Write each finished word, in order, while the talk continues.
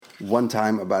One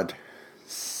time, about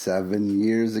 7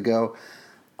 years ago,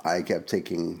 I kept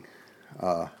taking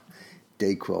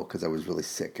Dayquil because I was really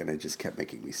sick, and it just kept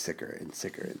making me sicker and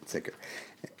sicker and sicker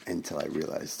until I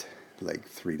realized, like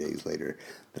 3 days later,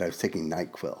 that I was taking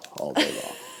NyQuil all day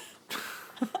long.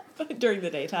 During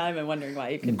the daytime and wondering why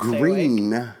you couldn't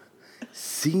Green stay awake.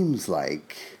 Seems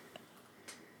like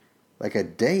a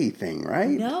day thing, right?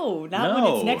 No, not when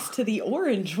it's next to the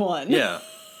orange one. Yeah.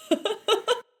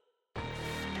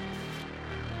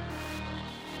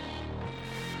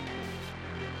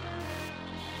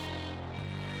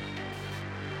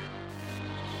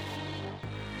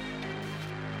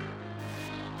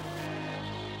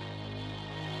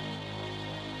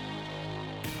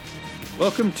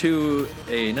 Welcome to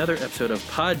another episode of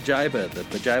Pajiba, the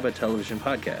Pajiba television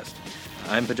podcast.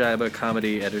 I'm Pajiba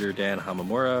comedy editor Dan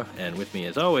Hamamura, and with me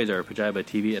as always are Pajiba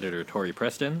TV editor Tori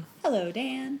Preston. Hello,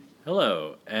 Dan.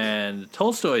 Hello. And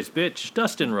Tolstoy's bitch,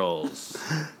 Dustin Rolls.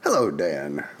 Hello,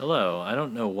 Dan. Hello. I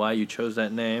don't know why you chose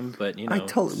that name, but you know. I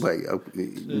told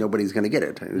nobody's going to get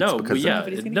it.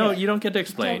 It's no, you don't get to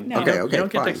explain. No. Okay, you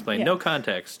don't get to fine. explain. Yeah. No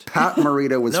context. Pat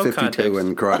Morita was No 52 context.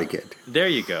 in Karate Kid. There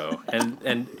you go.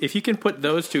 And if you can put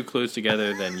those two clues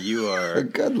together, then you are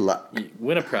Good luck.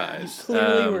 win a prize.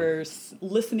 Clearly we're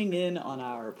listening in on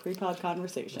our pre-pod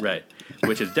conversation. Right,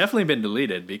 which has definitely been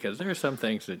deleted because there are some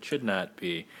things that should not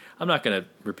be. I'm not going to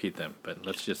repeat them, but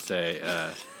let's just say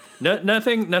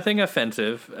nothing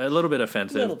offensive. A little bit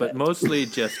offensive, but mostly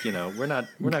just we're not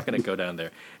going to go down there.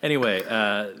 Anyway,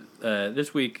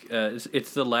 this week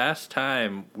it's the last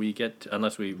time we get,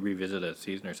 unless we revisit a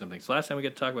season or something. It's the last time we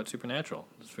get to talk about Supernatural.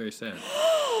 It's very sad.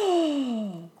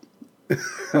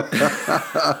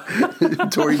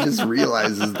 Tori just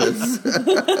realizes this.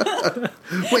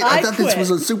 Wait, I thought this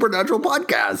was a Supernatural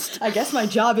podcast. I guess my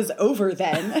job is over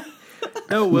then.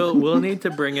 No, we'll need to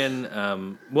bring in.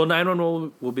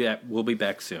 911 will be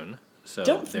back soon. So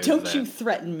don't you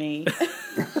threaten me.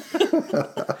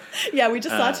 Yeah, we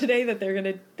just saw today that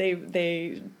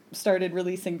they started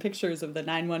releasing pictures of the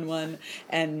 911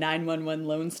 and 911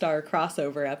 Lone Star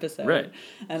crossover episode. Right.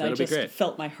 And That'll I just be great.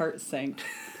 felt my heart sink.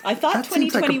 I thought That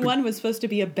seems like 2021 was supposed to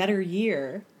be a better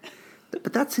year.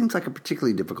 But that seems like a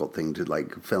particularly difficult thing to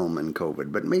film in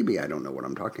COVID. But maybe I don't know what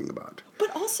I'm talking about.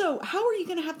 But also, how are you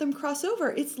going to have them cross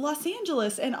over? It's Los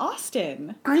Angeles and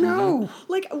Austin. I know.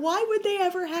 Like, why would they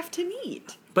ever have to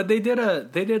meet? But they did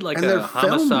like And a they're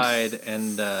homicide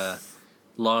and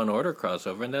Law and Order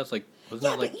crossover, and that's like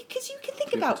wasn't that like because you can think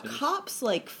 3 about episodes? cops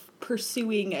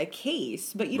pursuing a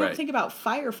case, but you Right. don't think about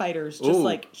firefighters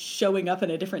just showing up in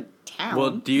a different town.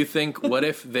 Well, do you think what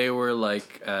if they were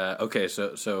like okay,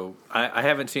 so I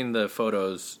haven't seen the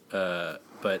photos,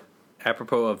 but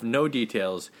apropos of no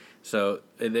details, so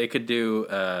they could do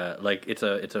it's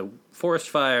a forest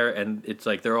fire and it's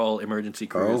like they're all emergency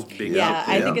crews. Big yeah,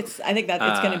 I Yeah. think it's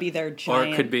going to be their giant.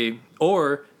 Or it could be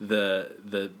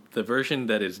the version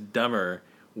that is dumber,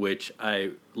 which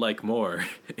I like more,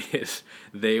 is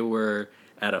they were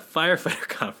at a firefighter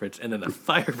conference and then a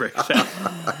fire breaks out.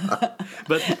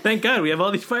 But thank God we have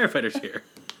all these firefighters here.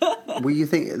 Well, you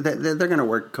think that they're going to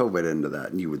work COVID into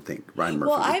that, and you would think Ryan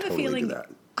Murphy would I have totally a feeling do that.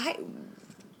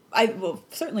 well,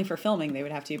 certainly for filming they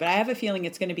would have to, but I have a feeling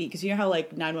it's going to be, because you know how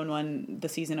 911 the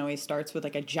season always starts with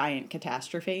a giant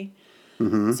catastrophe.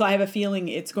 Mm-hmm. So I have a feeling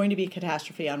it's going to be a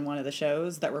catastrophe on one of the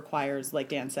shows that requires, like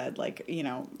Dan said,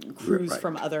 crews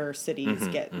from other cities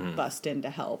get bussed in to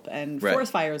help, and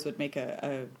forest fires would make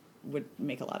a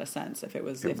lot of sense if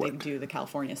they do the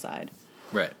California side.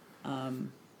 Right.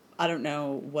 I don't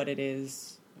know what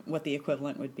the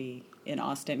equivalent would be in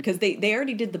Austin, because they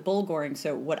already did the bull goring.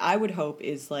 So what I would hope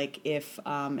is if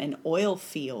an oil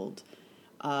field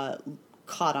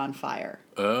caught on fire.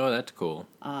 Oh, that's cool.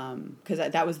 Because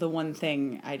that was the one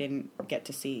thing I didn't get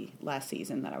to see last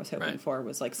season that I was hoping for,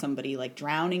 was somebody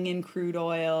drowning in crude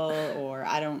oil, or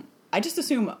I just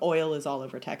assume oil is all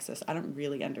over Texas. I don't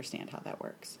really understand how that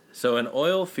works. So an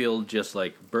oil field just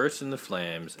bursts into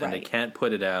flames and they can't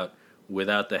put it out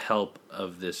without the help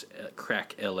of this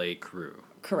crack LA crew.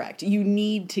 Correct. You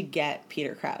need to get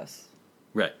Peter Krause.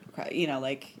 Right.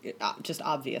 Just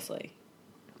obviously.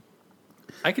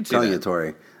 I could see Tell that. you,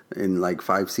 Tori, in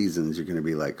 5 seasons, you're going to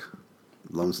be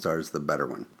Lone Star's the better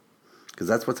one. Because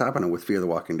that's what's happening with Fear the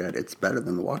Walking Dead. It's better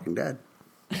than The Walking Dead.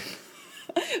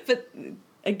 But,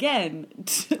 again,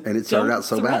 and it started out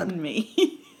so don't bad. threaten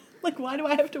me. Why do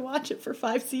I have to watch it for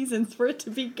 5 seasons for it to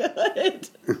be good?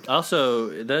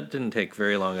 Also, that didn't take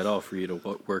very long at all for you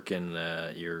to work in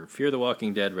your Fear the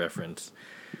Walking Dead reference.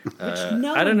 Which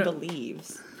no one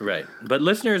believes. Right. But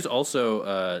listeners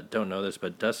also don't know this,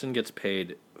 but Dustin gets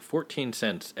paid 14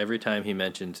 cents every time he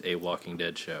mentions a Walking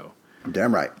Dead show.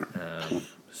 Damn right.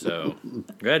 So,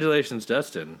 congratulations,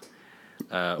 Dustin.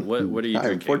 What are you I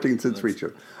am drinking? 14 cents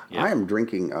Reacher. Yeah. I am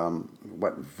drinking,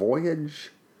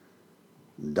 Voyage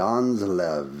dans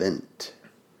la Vent.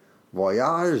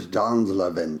 Voyage dans la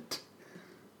Vent.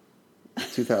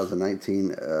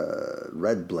 2019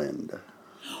 red blend.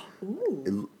 Ooh.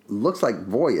 It looks like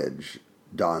Voyage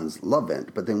dans la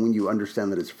Vent, but then when you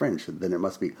understand that it's French, then it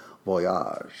must be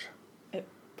Voyage. It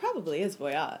probably is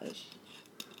Voyage.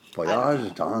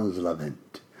 Voyage dans la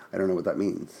Vent. I don't know what that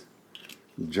means.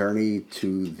 Journey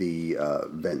to the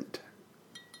vent.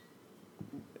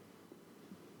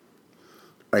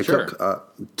 I took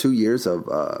 2 years of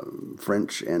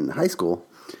French in high school.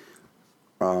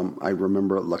 I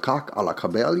remember Le Coq à la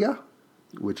Cabella,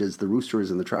 which is the rooster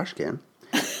is in the trash can.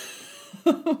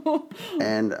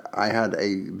 And I had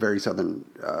a very southern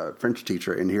French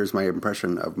teacher, and here's my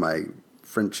impression of my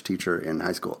French teacher in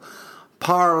high school.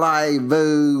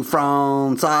 Parlez-vous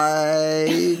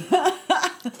français?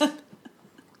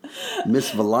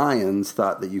 Miss Vallians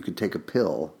thought that you could take a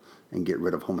pill and get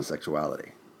rid of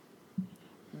homosexuality.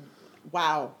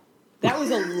 Wow. That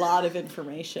was a lot of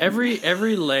information. Every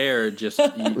layer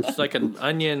it's like an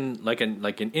onion, like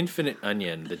an infinite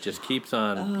onion that just keeps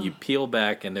on. You peel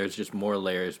back, and there's just more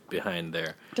layers behind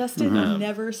there. Dustin,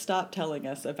 never stop telling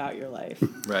us about your life.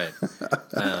 Right.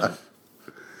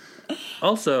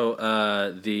 Also,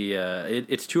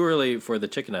 it's too early for the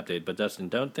chicken update, but Dustin,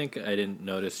 don't think I didn't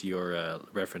notice your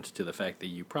reference to the fact that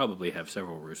you probably have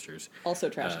several roosters. Also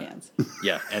trash cans.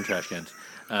 Yeah, and trash cans.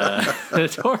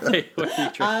 Tori, what are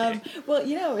you drinking?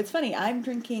 Well, it's funny. I'm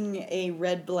drinking a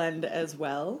red blend as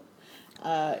well.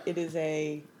 It's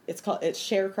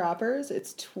Sharecroppers.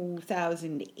 It's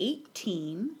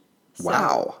 2018.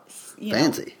 Wow.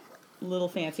 Fancy. A little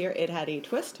fancier. It had a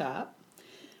twist top.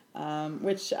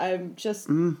 Which I'm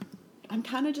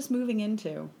kind of just moving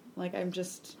into.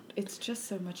 It's just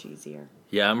so much easier.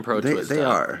 Yeah, I'm pro twist top. They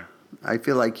are. I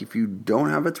feel like if you don't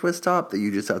have a twist top, that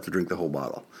you just have to drink the whole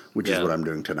bottle, which is what I'm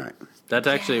doing tonight. That's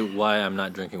actually why I'm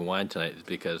not drinking wine tonight, is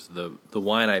because the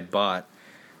wine I bought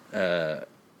I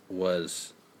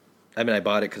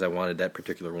bought it because I wanted that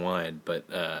particular wine, but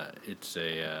it's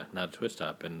not a twist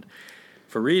top, and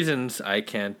for reasons I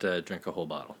can't drink a whole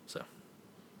bottle, so.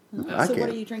 So what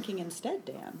are you drinking instead,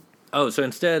 Dan? Oh, so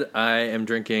instead I am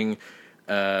drinking.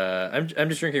 I'm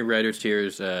just drinking Writer's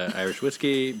Tears Irish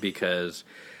whiskey because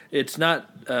it's not.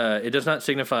 It does not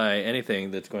signify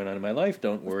anything that's going on in my life.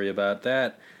 Don't worry about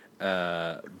that.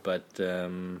 But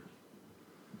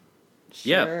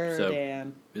yeah. So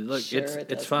Dan. Look, Sure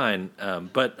it's fine.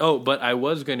 But I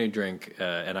was going to drink,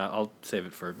 and I'll save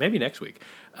it for maybe next week.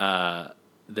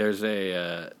 There's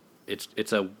a.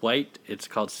 It's a white. It's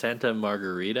called Santa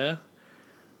Margarita,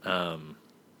 and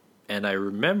I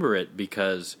remember it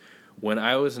because when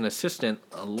I was an assistant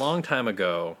a long time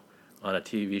ago on a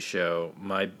TV show,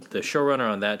 the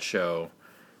showrunner on that show,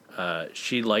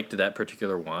 she liked that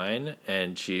particular wine,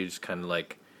 and she's kind of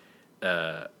like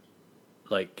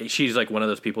she's like one of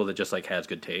those people that just like has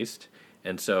good taste.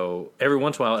 And so every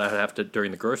once in a while, I'd have to,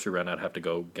 during the grocery run, I'd have to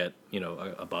go get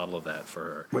a bottle of that for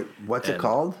her. Wait, what's it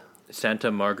called?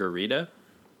 Santa Margarita.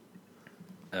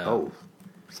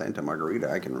 Santa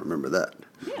Margarita. I can remember that.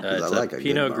 Yeah. It's a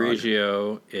Pinot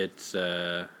Grigio. It's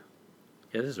yeah,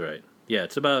 this is right. Yeah,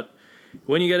 it's about,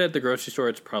 when you get it at the grocery store,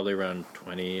 it's probably around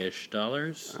 $20-ish.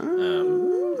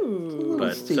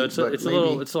 But so it's a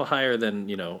little higher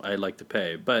than I'd like to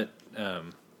pay. But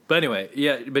anyway,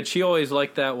 yeah. But she always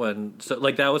liked that one. So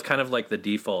like that was kind of like the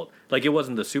default. Like it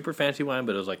wasn't the super fancy wine,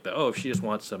 but it was like if she just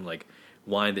wants some like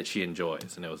wine that she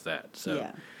enjoys, and it was that. So,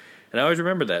 yeah. And I always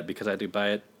remember that because I had to buy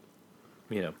it,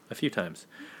 a few times.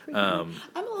 I'm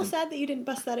a little sad that you didn't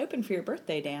bust that open for your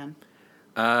birthday, Dan.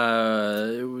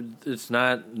 It's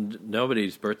not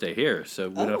nobody's birthday here, so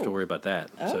we don't have to worry about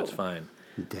that. So it's fine.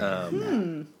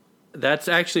 That's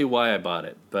actually why I bought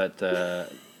it, but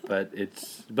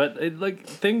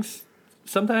things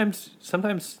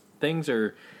sometimes things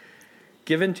are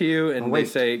given to you, and they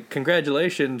say,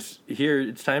 "Congratulations! Here,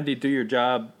 it's time to do your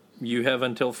job. You have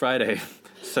until Friday."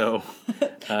 So,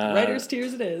 Writer's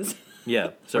Tears it is.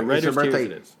 Yeah. So Writer's Tears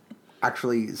it is.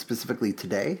 Actually, specifically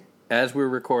today. As we're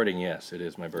recording, yes, it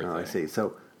is my birthday. Oh, I see.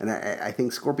 So, and I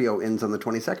think Scorpio ends on the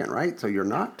 22nd, right? So you're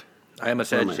not? I am a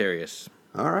Sagittarius.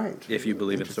 All right. If you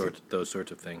believe in those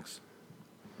sorts of things.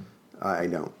 I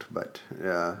don't, but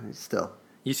still.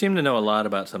 You seem to know a lot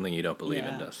about something you don't believe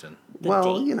in, Dustin.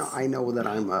 I know that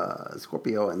I'm a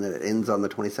Scorpio and that it ends on the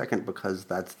 22nd because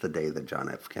that's the day that John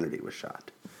F. Kennedy was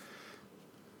shot.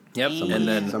 Yep.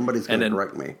 Somebody's going to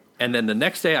correct me. And then the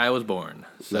next day I was born.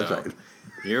 So that's right.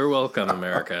 You're welcome,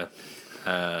 America.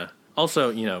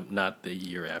 Also, not the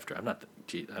year after. I'm not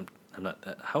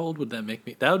that. How old would that make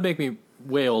me? That would make me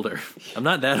way older. I'm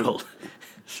not that old.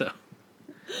 So,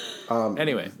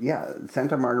 anyway. Yeah,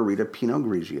 Santa Margarita Pinot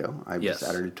Grigio. I've just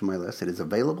added it to my list. It is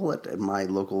available at my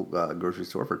local grocery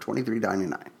store for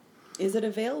 $23.99. Is it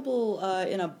available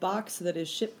in a box that is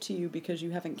shipped to you because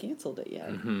you haven't canceled it yet?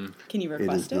 Mm-hmm. Can you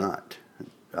request it? It is not.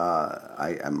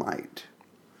 I might.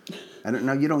 I don't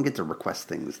know. You don't get to request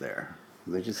things there.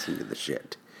 They just send you the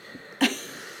shit.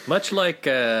 Much like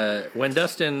when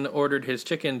Dustin ordered his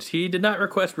chickens, he did not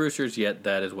request roosters yet.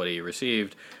 That is what he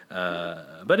received.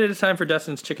 But it is time for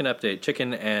Dustin's chicken update.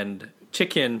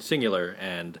 Chicken singular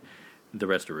and the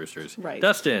rest are roosters. Right.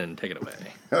 Dustin, take it away.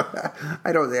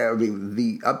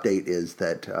 The update is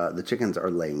that the chickens are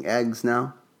laying eggs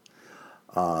now.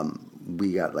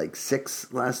 We got like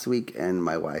 6 last week, and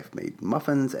my wife made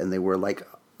muffins, and they were like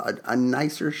a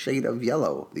nicer shade of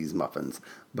yellow, these muffins,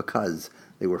 because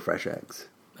they were fresh eggs.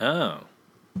 Oh,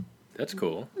 that's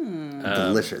cool.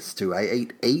 Delicious, too. I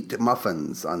ate 8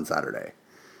 muffins on Saturday.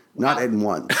 Not at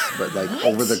once, but like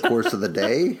over the course of the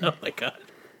day. Oh, my God.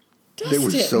 They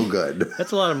were so good.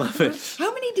 That's a lot of muffins.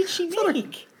 How many did she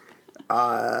make?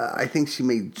 I think she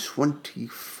made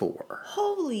 24.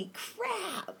 Holy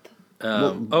crap.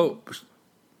 No,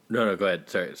 go ahead.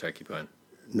 Sorry, keep going.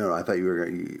 No, I thought you were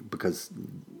going to, because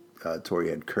Tori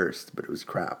had cursed, but it was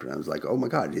crap. And I was like, oh my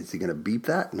God, is he going to beep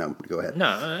that? No, go ahead. No,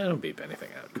 I don't beep anything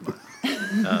out. Come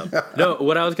on. No,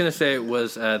 what I was going to say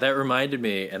was that reminded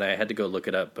me, and I had to go look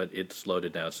it up, but it's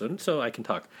loaded now, so I can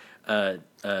talk. On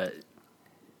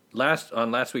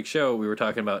last week's show, we were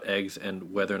talking about eggs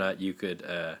and whether or not you could,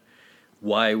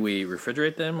 why we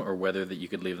refrigerate them or whether that you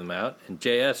could leave them out. And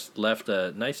JS left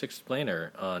a nice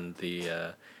explainer on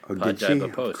the did she?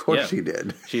 post. Of course she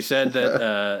did. She said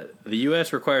that the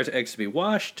U.S. requires eggs to be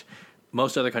washed.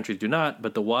 Most other countries do not,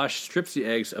 but the wash strips the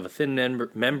eggs of a thin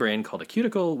membrane called a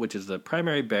cuticle, which is the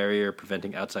primary barrier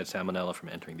preventing outside salmonella from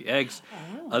entering the eggs.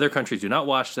 Oh. Other countries do not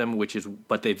wash them,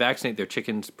 but they vaccinate their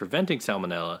chickens preventing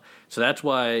salmonella. So that's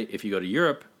why if you go to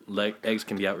Europe, eggs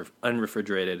can be out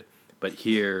unrefrigerated, but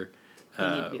here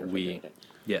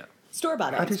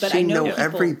store-bought How eggs. does But she I know know people,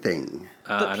 everything?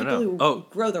 But I don't people know. who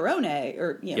grow their own egg,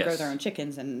 or Yes. grow their own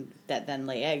chickens, and that then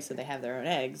lay eggs, so they have their own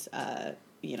eggs.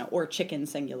 Or chicken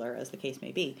singular, as the case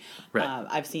may be. Right.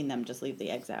 I've seen them just leave the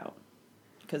eggs out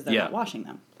because they're not washing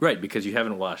them. Right, because you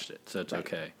haven't washed it, so it's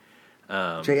okay.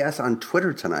 JS on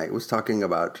Twitter tonight was talking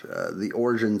about the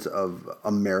origins of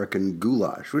American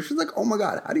goulash, which is like, oh my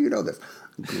God, how do you know this?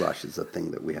 Goulash is a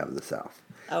thing that we have in the South.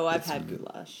 Oh, I've had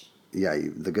goulash. Yeah,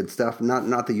 the good stuff,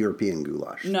 not the European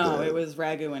goulash. No, it was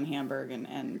ragu and Hamburg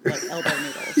and like elbow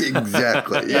noodles.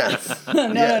 Exactly, yes.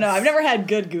 No. I've never had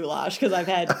good goulash because I've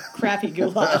had crappy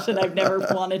goulash and I've never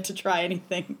wanted to try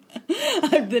anything.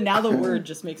 Now the word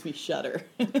just makes me shudder.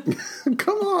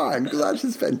 Come on, goulash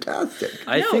is fantastic.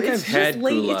 I think I've had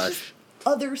goulash.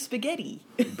 Other spaghetti,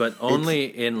 but only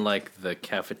in like the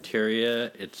cafeteria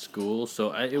at school.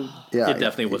 So it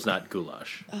definitely was not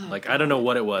goulash. I don't know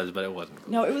what it was, but it wasn't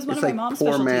goulash. No, it was one of like my mom's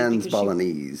poor specialties. man's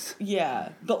bolognese. Yeah,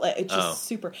 but it's just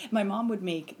super. My mom would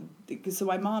make. So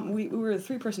my mom, we were a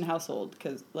 3-person household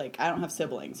because I don't have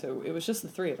siblings, so it was just the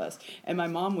 3 of us. And my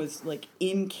mom was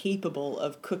incapable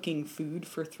of cooking food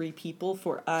for 3 people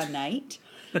for a night.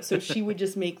 So she would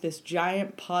just make this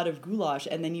giant pot of goulash,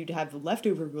 and then you'd have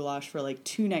leftover goulash for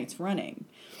 2 nights running.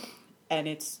 And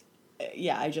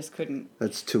I just couldn't.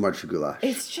 That's too much goulash.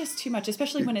 It's just too much,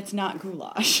 especially when it's not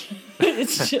goulash.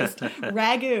 It's just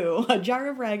ragu, a jar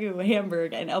of ragu,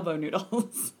 Hamburg, and elbow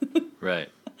noodles. Right.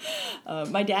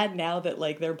 My dad, now that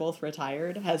they're both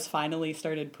retired, has finally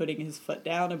started putting his foot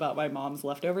down about my mom's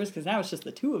leftovers, because now it's just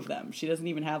the 2 of them. She doesn't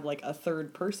even have a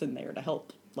third person there to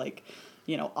help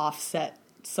offset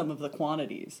some of the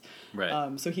quantities.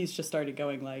 Right. So he's just started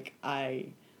going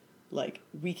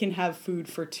we can have food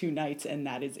for 2 nights and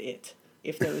that is it.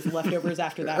 If there's leftovers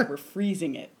after that, we're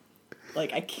freezing it.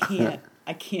 I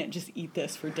can't just eat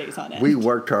this for days on end. We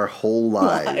worked our whole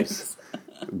lives.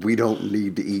 We don't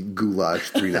need to eat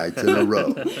goulash 3 nights in a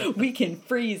row. We can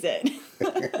freeze it.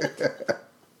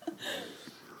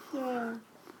 Yeah.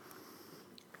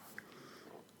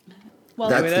 Well,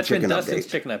 that's been Dustin's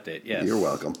chicken update. Yes. You're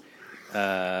welcome.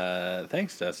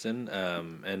 Thanks, Dustin.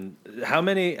 And how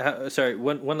many?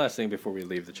 One last thing before we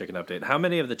leave the chicken update. How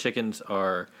many of the chickens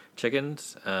are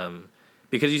chickens?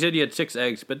 Because you said you had 6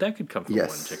 eggs, but that could come from 1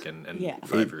 chicken and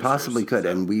 5 roosters. It possibly could,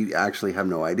 and we actually have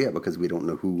no idea because we don't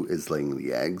know who is laying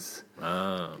the eggs.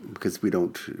 Oh. Because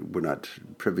we're not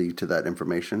privy to that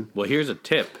information. Well, here's a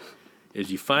tip: is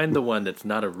you find the one that's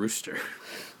not a rooster.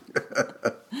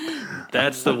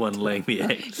 That's the one laying the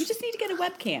eggs. You just need to get a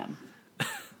webcam.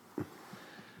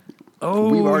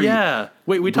 Oh, yeah.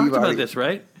 Wait, we talked about this,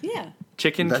 right? Yeah.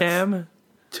 Chicken cam?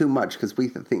 Too much, because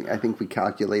I think we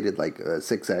calculated like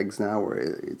 6 eggs now, where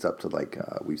it's up to like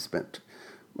we've spent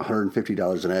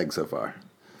 $150 an egg so far.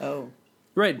 Oh.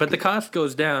 Right, but the cost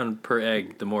goes down per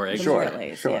egg the more eggs.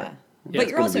 Sure, sure. Yeah. But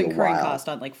you're also incurring cost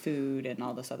on like food and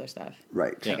all this other stuff.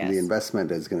 Right. Yeah. The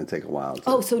investment is going to take a while.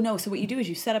 So what you do is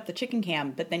you set up the chicken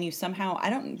cam, but then you somehow,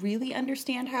 I don't really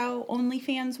understand how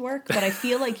OnlyFans work, but I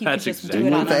feel like you could just do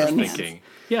it on OnlyFans.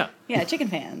 Yeah. Yeah, chicken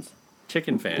fans.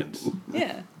 Chicken fans.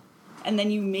 Yeah. And then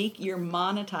you're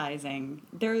monetizing.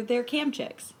 They're cam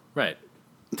chicks. Right.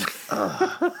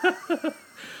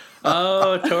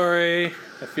 Oh, Tori,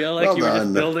 I feel like you were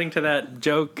just building to that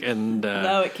joke, and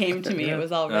no, it came to me. It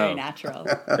was all very natural.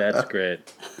 That's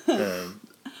great. 2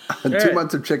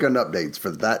 months of chicken updates for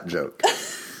that joke.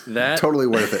 That totally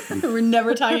worth it. We're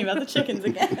never talking about the chickens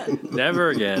again. Never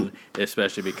again,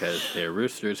 especially because they're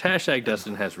roosters. #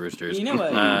 Dustin has roosters. You know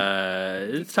what?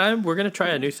 It's time. We're going to try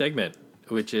a new segment,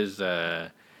 which is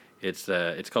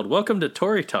it's called Welcome to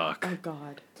Tori Talk. Oh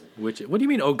God. What do you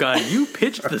mean? Oh God, you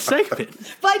pitched the segment.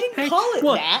 But I didn't call it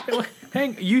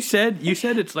that. You said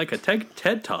it's like a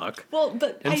TED Talk. Well,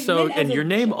 but and your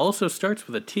name also starts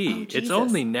with a T. Oh, it's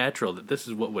only natural that this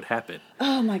is what would happen.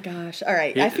 Oh my gosh! All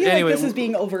right, I feel like this is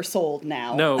being oversold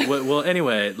now. No, well,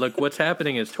 anyway, look, what's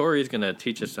happening is Tori's going to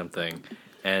teach us something,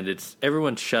 and it's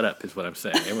everyone shut up is what I'm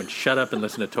saying. Everyone shut up and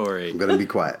listen to Tori. I'm going to be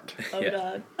quiet.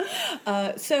 Oh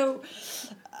God. So.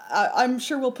 I'm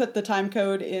sure we'll put the time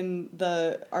code in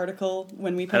the article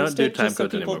when we post it. I don't do time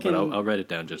codes anymore, but I'll write it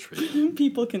down just for you.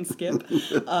 People can skip.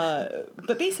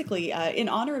 But basically, in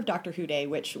honor of Doctor Who Day,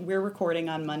 which we're recording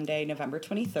on Monday, November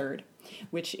 23rd,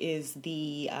 which is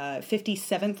the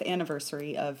 57th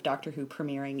anniversary of Doctor Who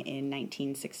premiering in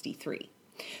 1963.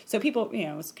 So people,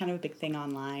 it was kind of a big thing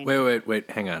online. Wait,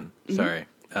 hang on. Mm-hmm. Sorry.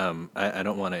 I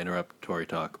don't want to interrupt Tori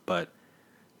Talk, but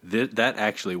that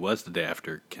actually was the day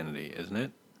after Kennedy, isn't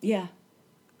it? Yeah.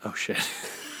 Oh shit.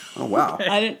 Oh wow.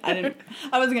 I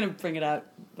wasn't gonna bring it up,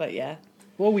 but yeah.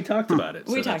 Well, we talked about it.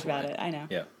 We talked about it. I know.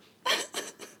 Yeah.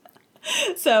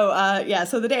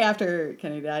 So the day after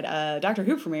Kennedy died, Doctor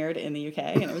Who premiered in the UK,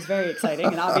 and it was very exciting,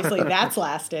 and obviously that's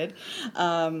lasted.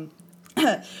 But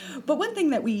one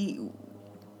thing that we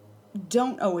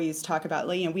don't always talk about,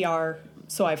 we are.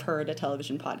 So I've heard a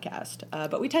television podcast,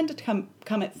 but we tend to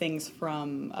come at things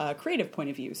from a creative point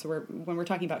of view. So when we're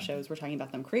talking about shows, we're talking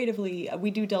about them creatively.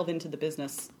 We do delve into the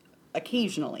business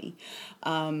occasionally.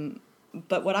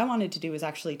 But what I wanted to do is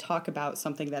actually talk about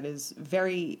something that is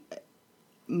very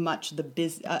much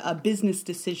a business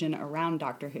decision around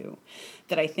Doctor Who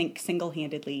that I think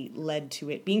single-handedly led to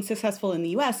it being successful in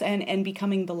the U.S. and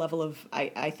becoming the level of,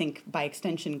 I think, by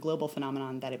extension, global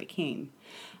phenomenon that it became.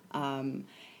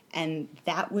 And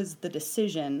that was the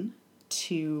decision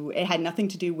it had nothing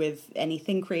to do with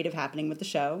anything creative happening with the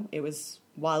show. It was,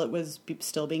 while it was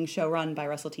still being show run by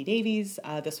Russell T Davies,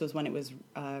 this was when it was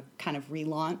kind of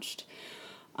relaunched,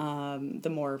 the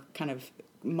more kind of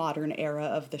modern era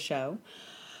of the show.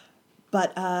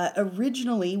 But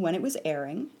originally, when it was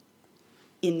airing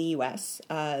in the U.S.,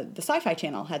 the Sci-Fi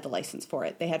Channel had the license for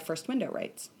it. They had first window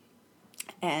rights.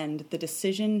 And the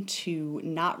decision to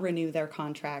not renew their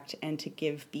contract and to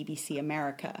give BBC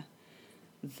America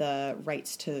the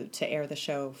rights to air the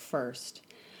show first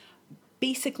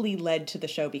basically led to the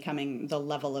show becoming the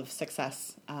level of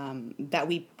success that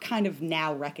we kind of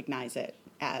now recognize it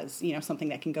as, something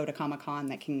that can go to Comic-Con,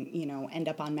 that can, end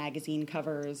up on magazine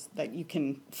covers, that you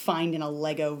can find in a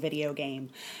Lego video game.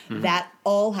 Mm-hmm. That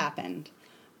all happened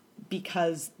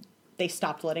because they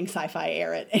stopped letting Sci-Fi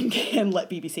air it and let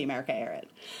BBC America air it.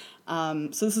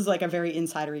 So this is like a very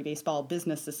insidery baseball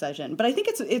business decision. But I think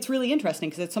it's really interesting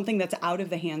because it's something that's out of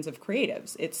the hands of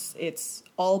creatives. It's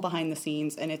all behind the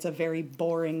scenes, and it's a very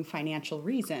boring financial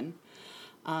reason.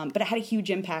 But it had a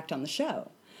huge impact on the show.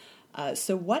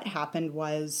 So what happened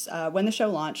was when the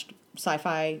show launched,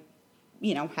 Sci-Fi,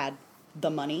 had the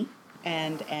money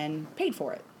and paid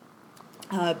for it.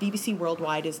 BBC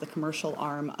Worldwide is the commercial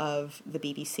arm of the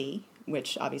BBC,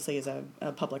 which obviously is a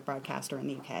public broadcaster in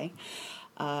the UK.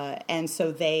 And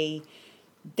so they're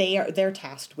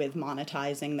tasked with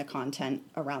monetizing the content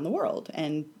around the world.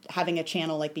 And having a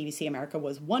channel like BBC America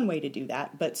was one way to do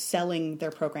that, but selling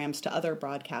their programs to other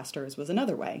broadcasters was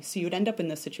another way. So you'd end up in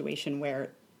this situation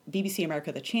where BBC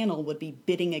America, the channel, would be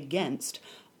bidding against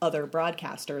other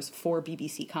broadcasters for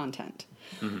BBC content.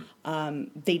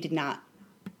 Mm-hmm. They did not,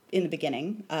 in the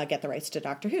beginning, get the rights to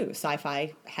Doctor Who.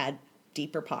 Sci-Fi had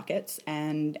deeper pockets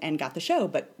and got the show,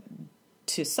 but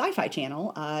to Sci-Fi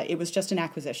Channel, it was just an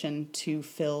acquisition to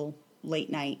fill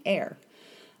late night air.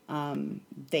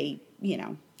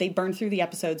 They burned through the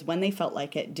episodes when they felt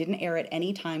like it, didn't air at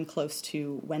any time close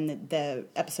to when the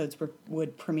episodes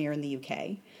would premiere in the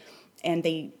UK, and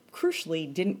they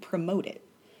crucially didn't promote it.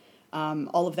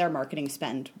 All of their marketing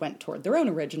spend went toward their own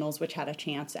originals, which had a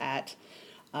chance at,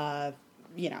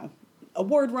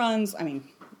 award runs. I mean,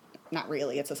 not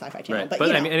really. It's a Sci-Fi Channel, right.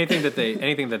 But I mean, anything that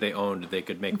they owned, they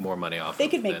could make more money off. They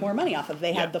could make more money off of.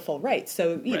 They had the full rights,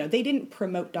 so they didn't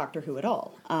promote Doctor Who at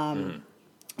all.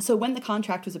 So when the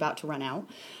contract was about to run out,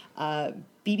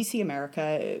 BBC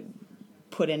America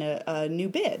put in a new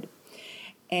bid,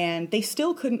 and they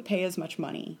still couldn't pay as much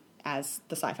money as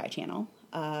the Sci-Fi Channel.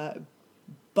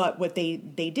 But what they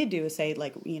did do is say,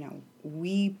 like,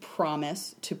 we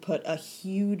promise to put a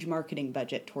huge marketing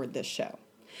budget toward this show.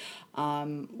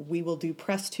 We will do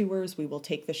press tours. We will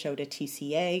take the show to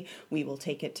TCA. We will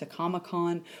take it to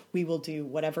Comic-Con. We will do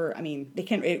whatever. I mean,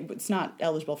 it's not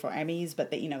eligible for Emmys,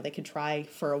 but they could try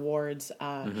for awards.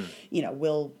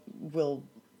 We'll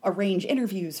arrange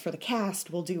interviews for the cast.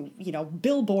 We'll do,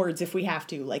 billboards if we have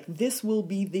to. Like, this will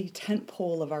be the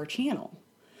tentpole of our channel.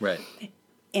 Right.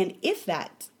 And if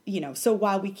that, so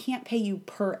while we can't pay you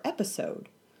per episode,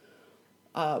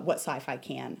 what Sci-Fi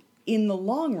can, in the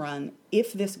long run,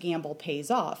 if this gamble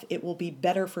pays off, it will be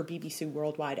better for BBC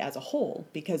Worldwide as a whole,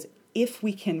 because if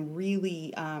we can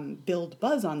really build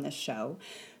buzz on this show,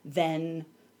 then,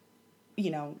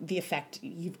 the effect,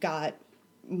 you've got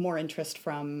more interest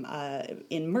from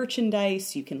in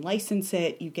merchandise, you can license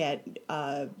it, you get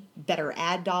better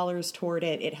ad dollars toward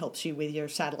it, it helps you with your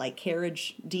satellite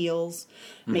carriage deals,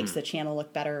 makes the channel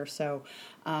look better, so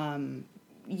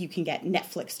you can get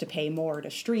Netflix to pay more to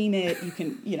stream it, you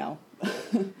can,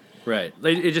 Right.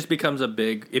 It just becomes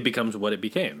it becomes what it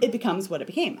became. It becomes what it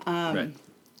became. Right.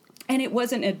 And it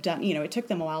wasn't it took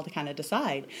them a while to kind of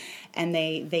decide, and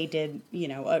they did,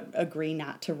 agree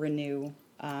not to renew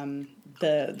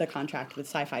the contract with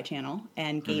Sci-Fi Channel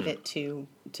and gave it to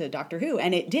Doctor Who.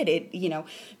 And it did.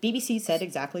 BBC said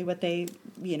exactly what they,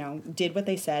 did what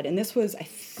they said. And this was, I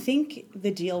think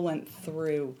the deal went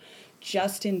through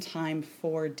just in time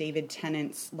for David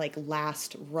Tennant's,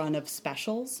 last run of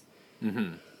specials.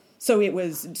 Mm-hmm. So it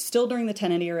was still during the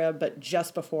Tennant era, but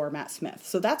just before Matt Smith.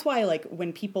 So that's why,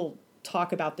 when people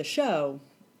talk about the show,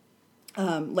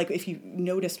 if you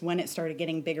noticed when it started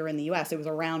getting bigger in the U.S., it was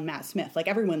around Matt Smith.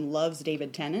 Everyone loves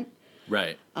David Tennant.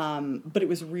 Right. But it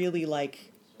was really,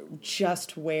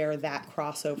 just where that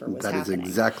crossover was happening. That is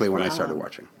exactly when I started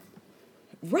watching.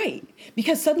 Right.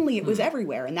 Because suddenly it was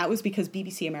everywhere, and that was because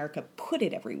BBC America put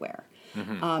it everywhere.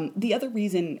 Mm-hmm. The other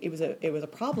reason it was a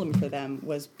problem for them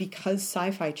was because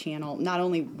Sci-Fi Channel not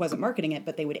only wasn't marketing it,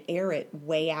 but they would air it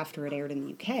way after it aired in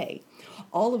the UK.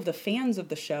 All of the fans of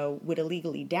the show would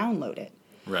illegally download it.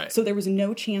 Right. So there was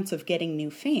no chance of getting new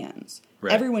fans.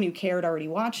 Right. Everyone who cared already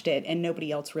watched it, and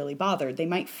nobody else really bothered. They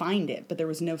might find it, but there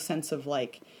was no sense of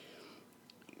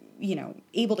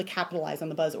able to capitalize on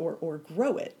the buzz or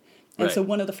grow it. And so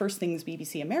one of the first things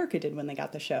BBC America did when they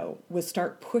got the show was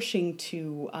start pushing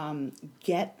to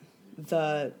get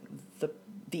the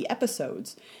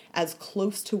episodes as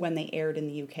close to when they aired in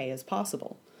the UK as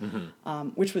possible,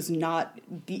 which was not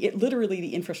literally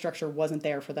the infrastructure wasn't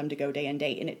there for them to go day and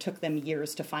date, and it took them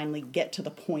years to finally get to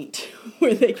the point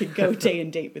where they could go day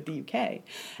and date with the UK.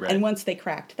 Right. And once they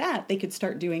cracked that, they could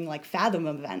start doing Fathom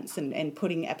events and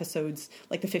putting episodes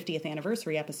like the 50th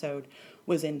anniversary episode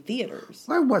was in theaters.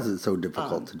 Why was it so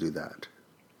difficult to do that?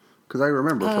 Because I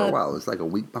remember for a while it was a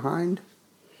week behind.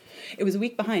 It was a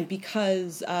week behind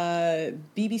because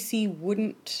BBC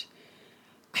wouldn't.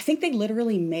 I think they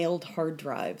literally mailed hard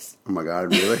drives. Oh my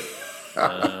God! Really?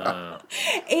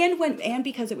 And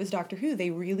because it was Doctor Who, they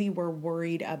really were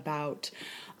worried about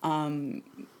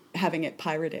having it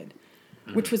pirated,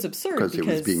 which was absurd because it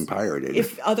was being pirated.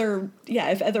 If other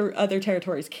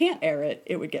territories can't air it,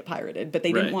 it would get pirated. But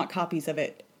they didn't want copies of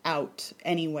it out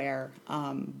anywhere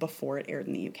before it aired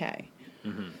in the UK.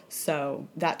 Mm-hmm. So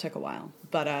that took a while.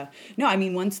 But no, I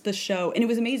mean, once the show, and it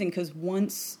was amazing because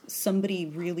once somebody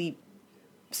really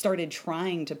started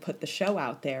trying to put the show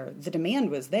out there, the demand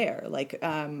was there.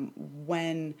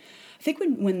 When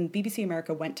BBC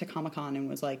America went to Comic-Con and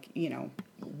was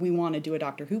we want to do a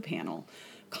Doctor Who panel,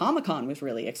 Comic-Con was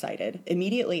really excited.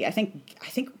 Immediately, I think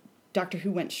Doctor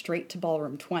Who went straight to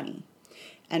Ballroom 20.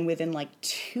 And within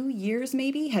 2 years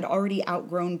maybe had already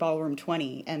outgrown Ballroom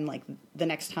 20. And the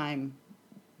next time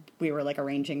we were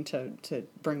arranging to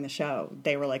bring the show,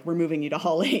 they were we're moving you to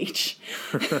Hall H.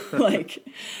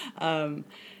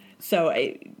 So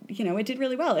it did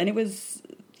really well. And it was,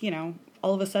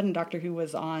 all of a sudden Doctor Who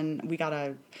was on,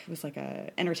 it was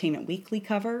a Entertainment Weekly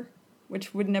cover,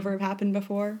 which would never have happened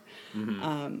before.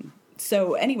 Mm-hmm.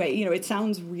 So anyway, it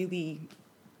sounds really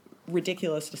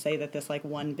ridiculous to say that this like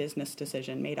one business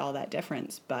decision made all that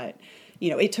difference, but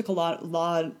it took a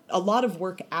lot of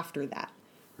work after that.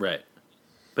 Right.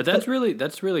 But that's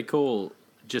really cool.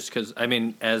 Just because, I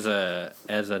mean, as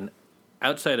an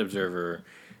outside observer,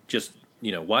 just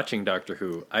watching Doctor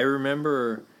Who, I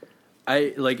remember,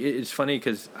 it's funny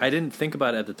because I didn't think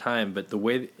about it at the time, but the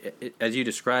way as you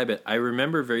describe it, I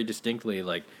remember very distinctly,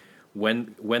 like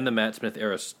when the Matt Smith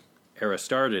era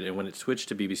started and when it switched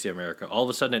to BBC America, all of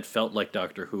a sudden it felt like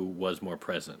Doctor Who was more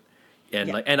present, and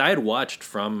and I had watched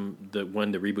from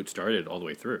when the reboot started all the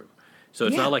way through. So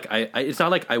it's not like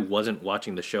I wasn't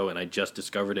watching the show and I just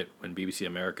discovered it when BBC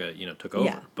America, took over.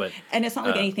 Yeah. And it's not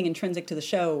like anything intrinsic to the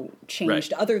show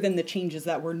changed, other than the changes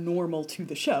that were normal to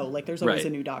the show. Like there's always a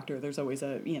new Doctor, there's always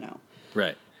a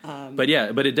Right. But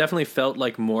it definitely felt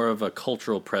like more of a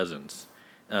cultural presence,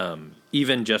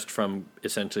 even just from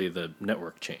essentially the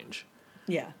network change.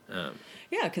 Yeah.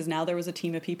 Because now there was a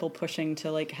team of people pushing to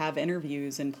like have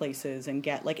interviews in places and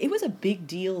get it was a big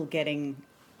deal getting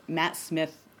Matt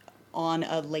Smith on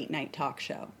a late night talk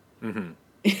show. Mm-hmm.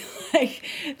 Like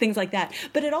things like that.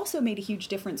 But it also made a huge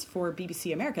difference for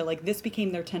BBC America. Like this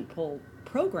became their tentpole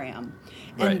program,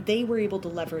 and they were able to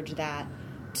leverage that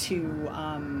to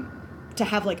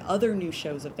have like other new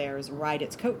shows of theirs ride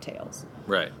its coattails.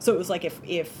 Right. So it was like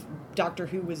if Doctor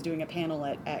Who was doing a panel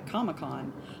at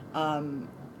Comic-Con,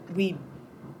 we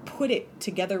put it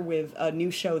together with a new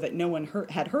show that no one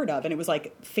had heard of, and it was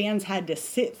like fans had to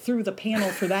sit through the panel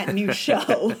for that new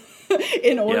show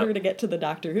in order to get to the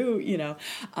Doctor Who,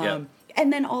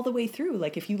 and then all the way through.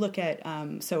 Like if you look at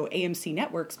so AMC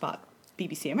Networks bought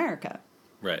BBC America,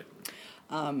 right?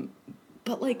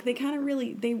 But like they kind of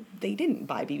really they didn't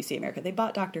buy BBC America. They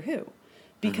bought Doctor Who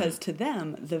because to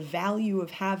them the value of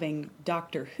having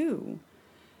Doctor Who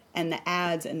and the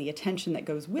ads and the attention that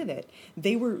goes with it,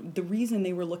 the reason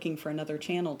they were looking for another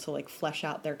channel to like flesh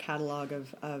out their catalog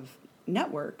of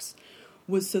networks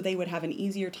was so they would have an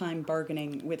easier time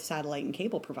bargaining with satellite and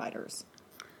cable providers.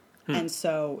 And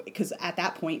so, because at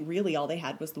that point, really all they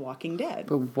had was The Walking Dead.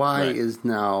 But why is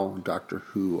now Doctor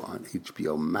Who on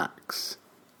HBO Max?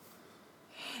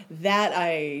 That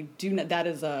I do not. That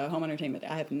is a home entertainment.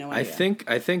 I have no idea.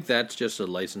 I think that's just a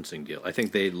licensing deal. I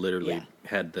think they literally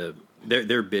had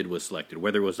their bid was selected,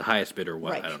 whether it was the highest bid or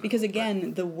what. Right. I don't know. Because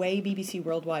again, the way BBC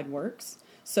Worldwide works,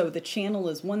 so the channel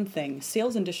is one thing,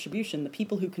 sales and distribution, the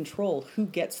people who control who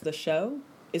gets the show,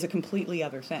 is a completely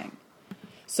other thing.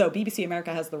 So BBC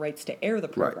America has the rights to air the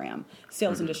program. Right.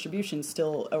 Sales and distribution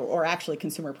still, or actually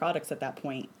consumer products at that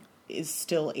point, is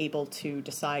still able to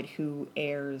decide who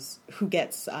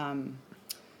gets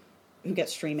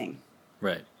streaming.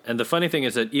 Right. And the funny thing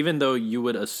is that even though you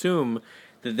would assume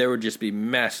that there would just be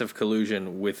massive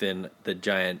collusion within the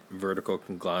giant vertical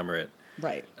conglomerate,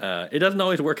 right? It doesn't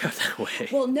always work out that way.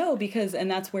 Well, no, and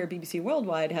that's where BBC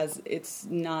Worldwide it's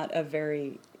not a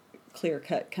very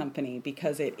clear-cut company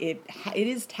because it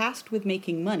is tasked with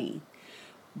making money,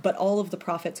 but all of the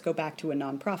profits go back to a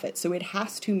nonprofit. So it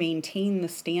has to maintain the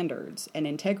standards and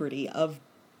integrity of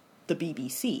the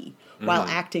BBC while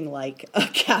acting like a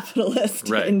capitalist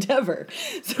endeavor.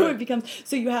 So it becomes,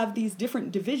 so you have these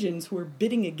different divisions who are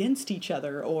bidding against each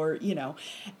other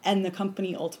and the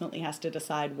company ultimately has to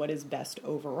decide what is best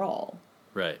overall.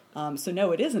 Right. So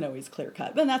no, it isn't always clear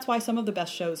cut. And that's why some of the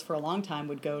best shows for a long time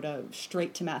would go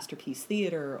straight to Masterpiece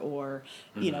Theater, or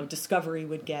Discovery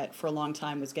would get for a long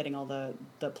time was getting all the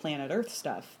Planet Earth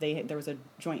stuff. There was a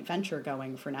joint venture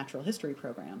going for natural history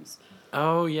programs.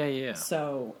 Oh yeah.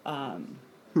 So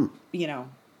yeah.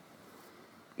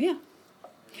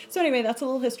 So anyway, that's a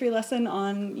little history lesson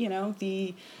on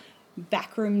the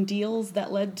backroom deals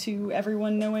that led to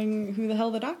everyone knowing who the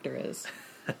hell the Doctor is.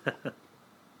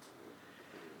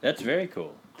 That's very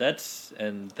cool. That's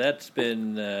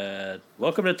been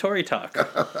welcome to Tori Talk,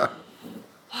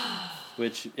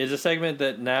 which is a segment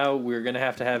that now we're going to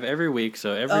have every week.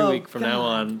 So every week from now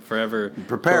on, forever,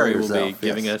 Tori will be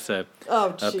giving us a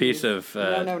piece of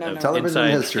television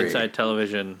history, inside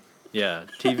television. Yeah,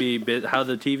 TV, how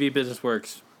the TV business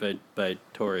works by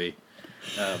Tori.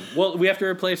 Well, we have to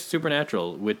replace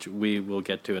Supernatural, which we will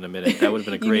get to in a minute. That would have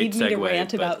been a great segue. You need me to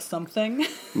rant about something?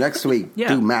 Next week,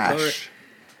 do MASH.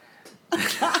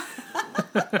 I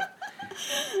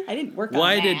didn't work on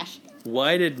MASH.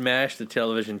 Why did MASH, the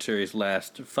television series,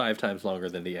 last 5 times longer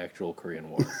than the actual Korean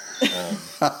War?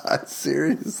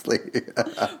 Seriously.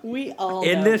 We all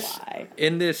know why.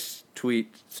 In this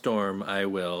tweet storm, I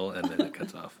will, and then it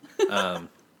cuts off.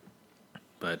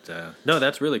 But no,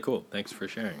 that's really cool. Thanks for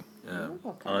sharing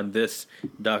on this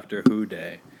Doctor Who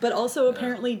day. But also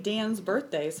apparently Dan's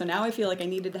birthday, so now I feel like I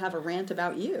needed to have a rant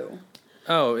about you.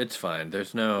 Oh, it's fine.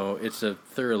 It's a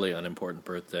thoroughly unimportant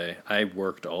birthday. I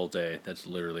worked all day. That's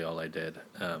literally all I did.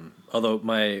 Although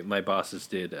my bosses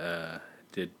did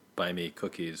buy me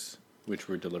cookies, which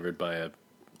were delivered by a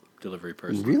delivery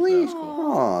person. Really? So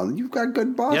cool. Oh, you've got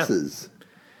good bosses.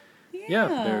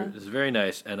 Yeah, it was very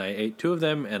nice. And I ate 2 of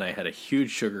them, and I had a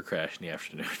huge sugar crash in the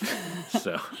afternoon.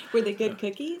 So were they good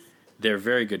cookies? They're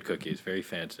very good cookies, very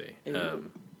fancy.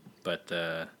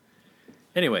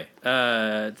 Anyway,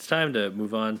 it's time to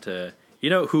move on to you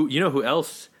know who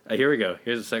else. Here we go.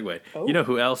 Here's a segue. Oh. You know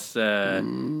who else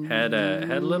had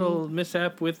a little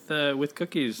mishap with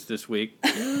cookies this week?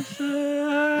 Someone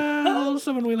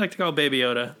we like to call Baby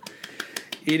Yoda,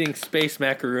 eating space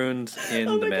macaroons in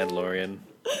The Mandalorian.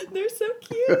 God. They're so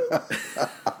cute.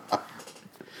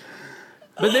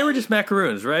 But they were just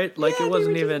macaroons, right? Like it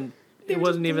wasn't even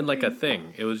like a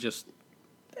thing. It was just.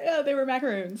 Yeah, they were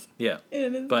macaroons. Yeah.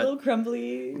 And his little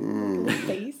crumbly little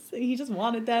face. And he just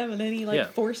wanted them, and then he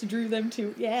force drew them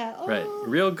to, Oh. Right.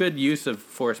 Real good use of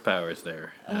force powers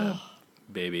there,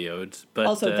 Baby Yodes. But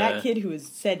also, that kid who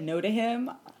said no to him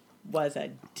was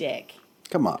a dick.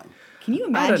 Come on. Can you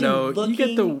imagine? I don't know. You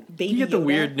get the Yoda?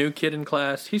 weird new kid in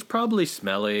class. He's probably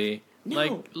smelly.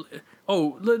 No.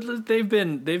 They've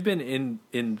been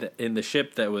in the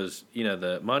ship that was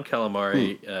the Mon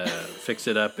Calamari fixed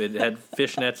it up. It had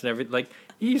fishnets and everything. Like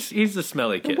he's the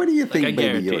smelly kid. What do you think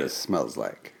Baby Yoda Yoda smells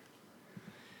like?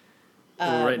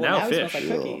 Right now, fish. It smells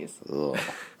like cookies. Ugh.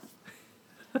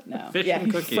 No, fish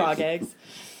and cookies. Frog eggs.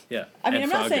 Yeah, I mean, I'm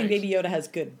not saying eggs. Baby Yoda has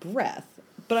good breath,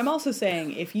 but I'm also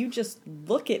saying if you just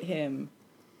look at him,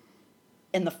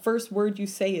 and the first word you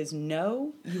say is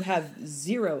no, you have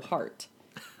zero heart.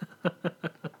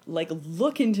 Like,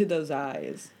 look into those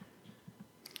eyes.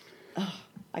 Oh,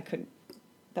 I couldn't.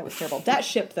 That was terrible. That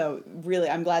ship, though, really,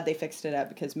 I'm glad they fixed it up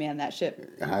because, man, that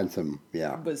ship had some,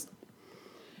 was.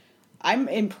 I'm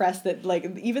impressed that, like,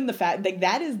 even the fact, like,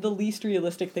 that is the least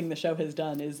realistic thing the show has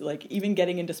done is, like, even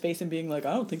getting into space and being like,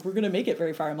 I don't think we're going to make it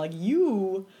very far. I'm like,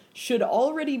 you should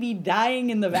already be dying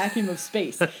in the vacuum of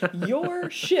space. Your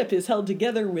ship is held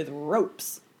together with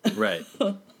ropes. Right.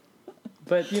 But,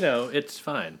 it's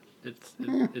fine. It's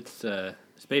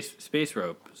space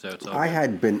rope, so it's all I good.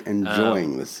 had been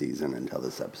enjoying this season until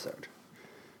this episode.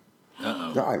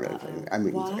 Uh-oh. No, I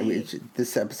mean,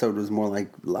 this episode was more like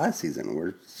last season, where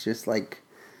it's just like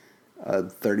a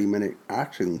 30-minute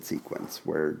action sequence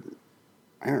where,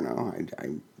 I don't know,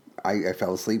 I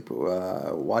fell asleep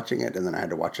watching it, and then I had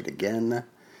to watch it again,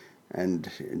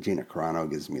 and Gina Carano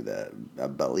gives me a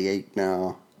bellyache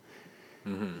now.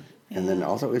 Mm-hmm. And then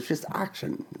also, it's just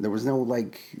action. There was no,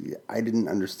 I didn't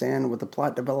understand what the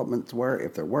plot developments were.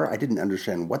 If there were, I didn't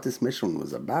understand what this mission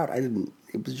was about. It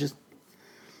was just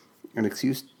an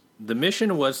excuse. The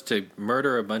mission was to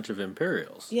murder a bunch of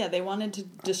Imperials. Yeah, they wanted to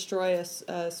destroy a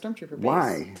stormtrooper base.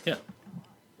 Why? Yeah.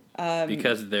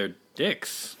 Because they're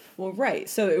dicks. Well, right.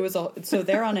 So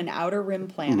they're on an outer rim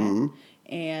planet,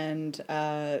 and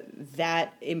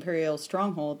that Imperial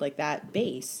stronghold, like that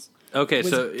base, was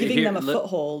giving them a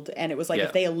foothold, and it was like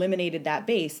if they eliminated that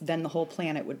base, then the whole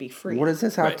planet would be free. What does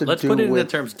this have to Let's do put it in with...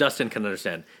 the terms Dustin can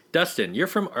understand. Dustin, you're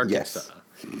from Arkansas.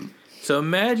 Yes. So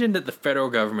imagine that the federal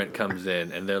government comes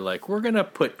in and they're like, we're going to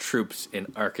put troops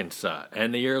in Arkansas.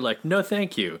 And you're like, no,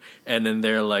 thank you. And then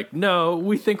they're like, no,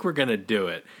 we think we're going to do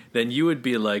it. Then you would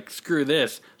be like, screw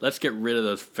this. Let's get rid of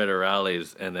those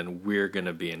federales and then we're going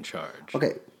to be in charge.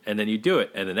 Okay. And then you do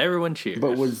it and then everyone cheers.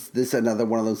 But was this another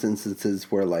one of those instances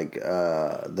where,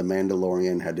 the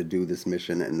Mandalorian had to do this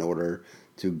mission in order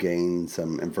to gain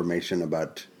some information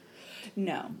about...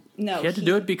 No. He had to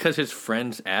do it because his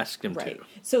friends asked him to.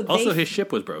 So his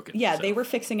ship was broken. Yeah, they were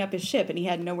fixing up his ship, and he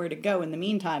had nowhere to go in the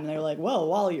meantime. And they're like, well,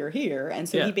 while you're here. And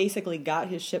so he basically got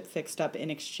his ship fixed up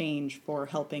in exchange for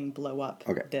helping blow up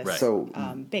this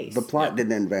base. The plot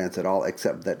didn't advance at all,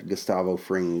 except that Gustavo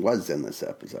Fring was in this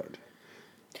episode.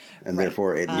 And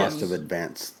therefore, it must have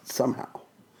advanced somehow.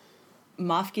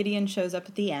 Moff Gideon shows up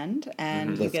at the end,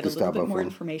 and you get a little bit more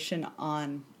information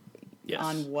on... Yes.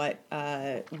 On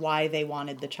why they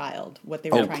wanted the child, what they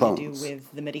were trying to do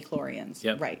with the midichlorians.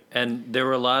 Yep. Right. And there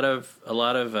were a lot of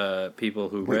people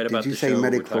who read about the show. Did you say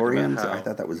midichlorians? I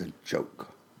thought that was a joke.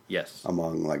 Yes.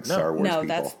 Among Star Wars people. No,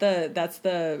 that's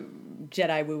the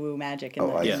Jedi woo woo magic in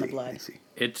the blood. I see.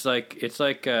 It's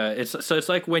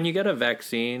like when you get a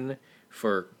vaccine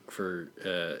for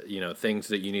things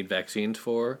that you need vaccines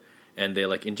for. And they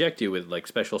inject you with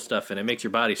special stuff, and it makes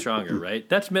your body stronger, right?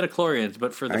 That's midichlorians,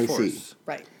 but for the Force. See.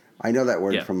 Right. I know that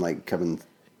word from Kevin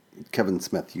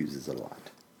Smith uses it a lot.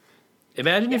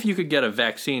 Imagine if you could get a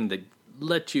vaccine that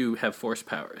let you have Force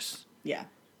powers. Yeah.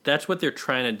 That's what they're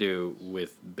trying to do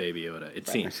with Baby Yoda. It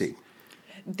seems. I see.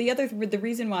 The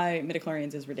reason why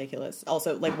midichlorians is ridiculous,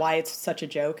 also like why it's such a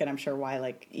joke, and I'm sure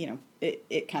why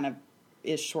it kind of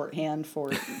is shorthand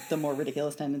for the more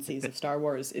ridiculous tendencies of Star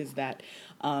Wars, is that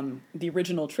the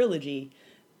original trilogy,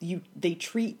 they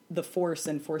treat the Force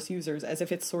and Force users as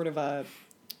if it's sort of a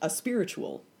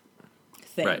spiritual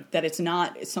thing, right. That it's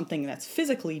not something that's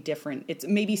physically different. It's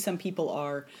maybe some people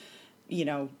are,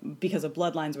 because of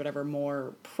bloodlines or whatever,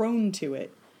 more prone to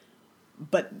it,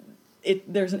 but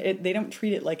they don't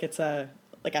treat it like it's a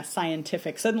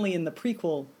scientific. Suddenly in the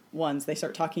prequel ones, they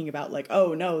start talking about like,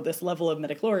 oh no, this level of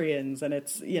midichlorians, and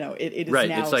it's it is right.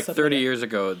 Now it's like 30 years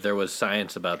ago there was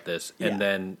science about this, and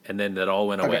then that all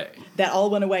went away. That all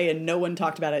went away, and no one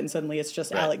talked about it, and suddenly it's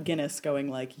just Alec Guinness going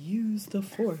like, use the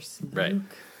Force, Luke. Right,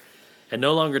 and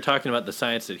no longer talking about the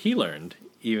science that he learned,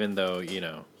 even though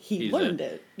he learned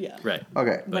it, right.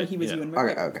 Okay, when he was Ewan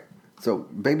McGregor. Okay. So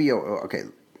Baby Yoda. Okay,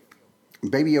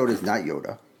 Baby Yoda is not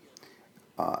Yoda.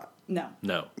 No.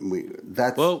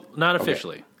 Not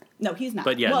officially. Okay. No, he's not.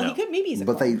 But he could. Maybe he's a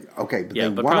clone. They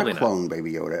want to clone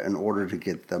Baby Yoda in order to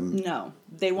get them. No,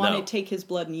 they want to take his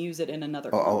blood and use it in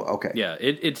another clone. Oh, okay. Yeah,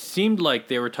 it seemed like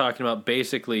they were talking about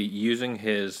basically using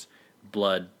his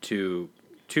blood to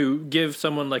give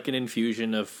someone like an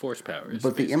infusion of Force powers.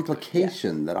 But the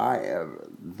implication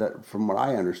that from what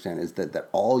I understand is that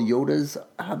all Yodas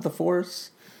have the Force,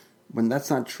 when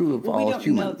that's not true of all humans.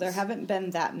 We don't know. There haven't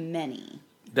been that many.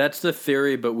 That's the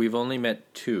theory, but we've only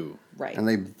met 2. Right.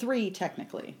 And 3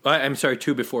 technically. I'm sorry,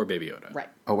 2 before Baby Yoda. Right.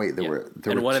 Oh wait, there were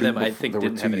one of them I think there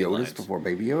didn't were 2 have any Yodas lines. before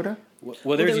Baby Yoda.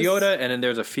 Well, there's Yoda, and then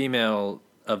there's a female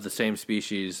of the same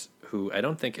species who I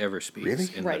don't think ever speaks.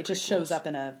 Really? Right. It just shows up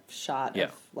in a shot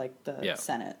of like the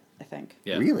Senate, I think.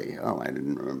 Yeah. Really? Oh, I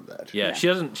didn't remember that. Yeah. She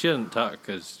doesn't talk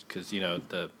because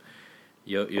the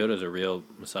Yoda's a real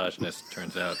misogynist.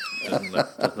 Turns out doesn't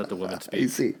let the women speak. I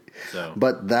see. So,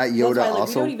 but that Yoda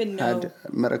also we don't even know. had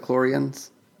midichlorians.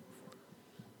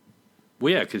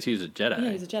 Well, yeah, because he's a Jedi.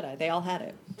 Yeah, he's a Jedi. They all had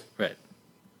it. Right.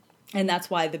 And that's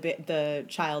why the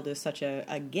child is such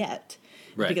a get.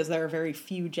 Right. Because there are very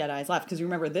few Jedis left. Because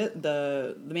remember,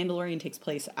 the Mandalorian takes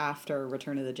place after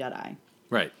Return of the Jedi.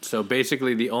 Right. So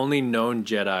basically, the only known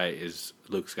Jedi is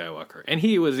Luke Skywalker, and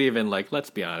he was even like, let's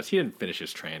be honest, he didn't finish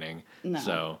his training. No.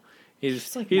 So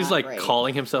he's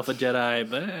calling himself a Jedi,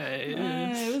 but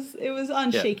it was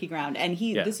on shaky ground, and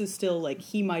this is still like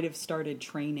he might have started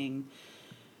training,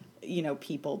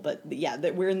 people, but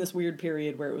that we're in this weird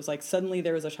period where it was like suddenly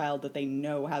there was a child that they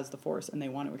know has the Force and they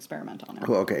want to experiment on it.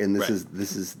 Well, okay, and this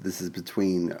is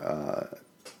between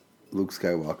Luke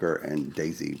Skywalker and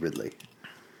Daisy Ridley.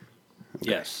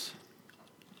 Okay. Yes.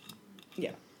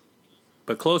 Yeah.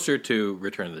 But closer to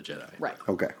Return of the Jedi. Right.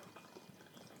 Okay.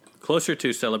 Closer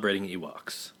to celebrating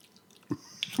Ewoks.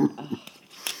 I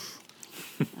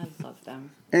love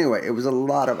them. Anyway, it was a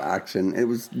lot of action. It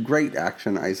was great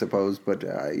action, I suppose, but,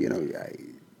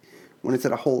 when it's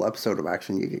a whole episode of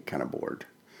action, you get kind of bored.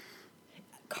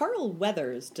 Carl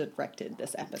Weathers directed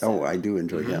this episode. Oh, I do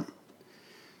enjoy him.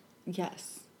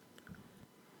 Yes.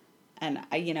 And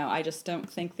I just don't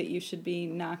think that you should be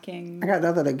knocking. I got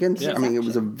nothing against it. I mean, it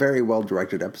was a action. very well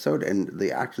directed episode, and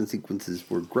the action sequences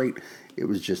were great. It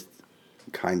was just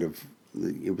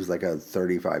it was like a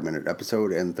 35-minute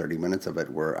episode, and 30 minutes of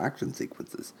it were action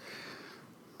sequences.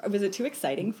 Was it too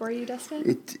exciting for you, Dustin?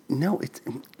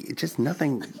 It's just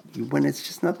nothing. When it's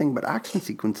just nothing but action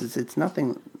sequences, it's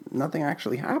nothing. Nothing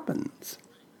actually happens.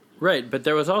 Right, but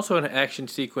there was also an action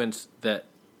sequence that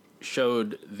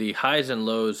showed the highs and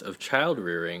lows of child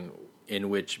rearing, in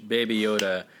which Baby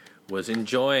Yoda was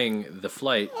enjoying the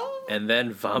flight and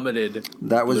then vomited.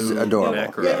 That was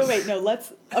adorable. Wait, no,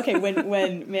 let's. Okay, when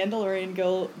Mandalorian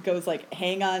goes like,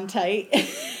 hang on tight,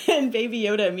 and Baby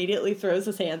Yoda immediately throws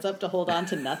his hands up to hold on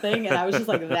to nothing, and I was just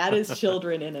like, that is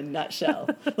children in a nutshell.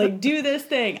 Like, do this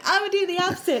thing. I'm gonna do the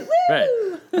opposite. Woo! Right.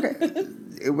 Okay.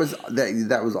 It was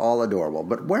that was all adorable.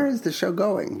 But where is the show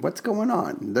going? What's going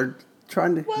on? They're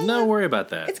trying to. Well, no, worry about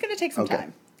that. It's going to take some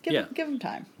time. Give them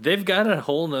time. They've got a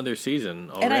whole nother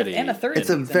season already. And a third it's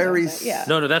season. It's a very...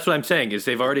 No, that's what I'm saying, is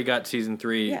they've already got season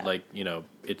 3,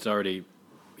 it's already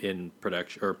in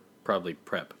production, or probably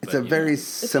prep. It's a very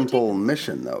simple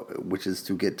mission, though, which is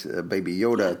to get Baby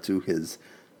Yoda to his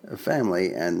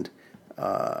family, and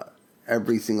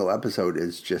every single episode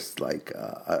is just like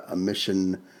a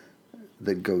mission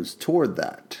that goes toward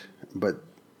that. But...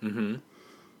 Mm-hmm.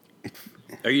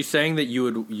 Are you saying that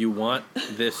you want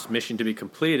this mission to be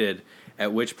completed,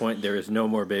 at which point there is no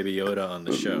more Baby Yoda on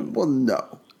the show? Well,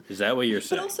 no. Is that what you're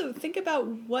saying? But also, think about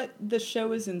what the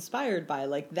show is inspired by.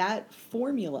 Like, that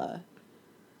formula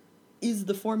is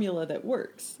the formula that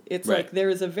works. It's Right. like there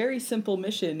is a very simple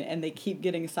mission and they keep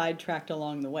getting sidetracked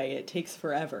along the way. It takes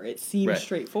forever. It seems Right.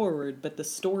 straightforward, but the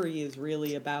story is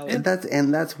really about... And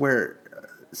that's where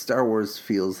Star Wars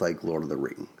feels like Lord of the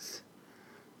Rings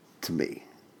to me.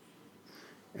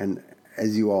 And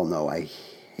as you all know, I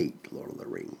hate Lord of the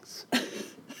Rings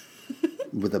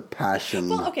with a passion.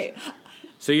 Well, okay.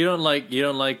 So you don't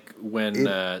like when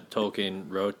Tolkien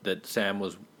wrote that Sam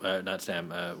was not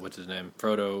Sam, what's his name?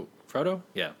 Frodo?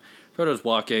 Yeah. Frodo's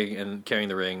walking and carrying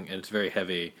the ring, and it's very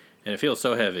heavy, and it feels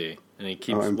so heavy, and he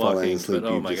keeps walking, but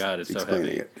oh my god, it's so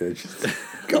heavy.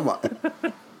 Come on.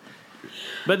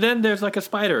 But then there's like a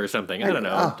spider or something. I don't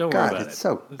know. Don't worry about it. It's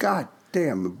so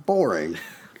goddamn boring.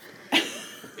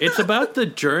 It's about the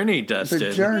journey, Dustin.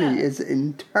 The journey is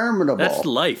interminable. That's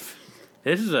life.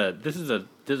 This is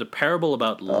a parable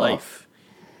about life.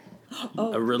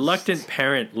 A reluctant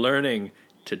parent learning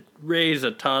to raise a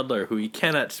toddler who he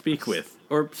cannot speak with,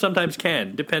 or sometimes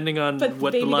can, depending on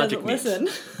what the logic means. Listen.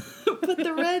 Put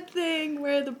the red thing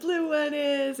where the blue one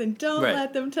is, and don't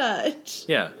let them touch.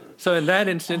 Yeah. So in that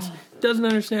instance, doesn't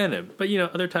understand him, but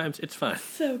other times it's fine.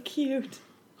 So cute.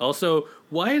 Also,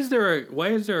 why is there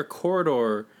a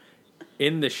corridor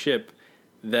in the ship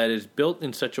that is built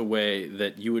in such a way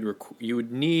that you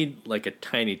would need like a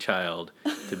tiny child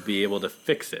to be able to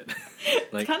fix it?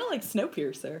 It's kind of like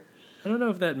Snowpiercer. I don't know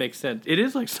if that makes sense. It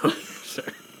is like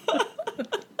Snowpiercer.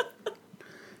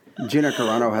 Gina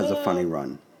Carano has a funny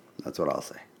run. That's what I'll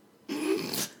say.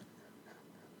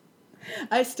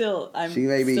 I'm still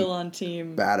on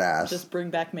team badass. Just bring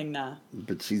back Ming-Na.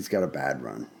 But she's got a bad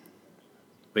run.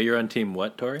 But you're on team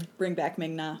what, Tori? Bring back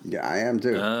Ming-Na. Yeah, I am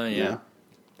too. Yeah.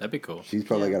 That'd be cool. She's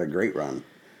probably got a great run.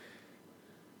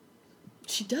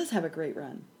 She does have a great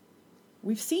run.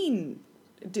 We've seen,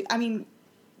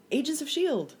 Agents of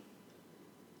S.H.I.E.L.D.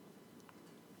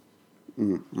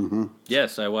 Mm-hmm.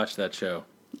 Yes, I watched that show.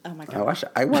 Oh my god!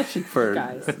 I watched it for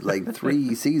like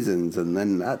 3 seasons, and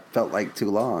then that felt like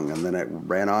too long, and then it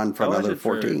ran on for another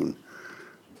 14.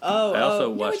 I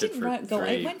also watched it for 3.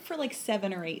 It went for like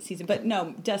 7 or 8 seasons, but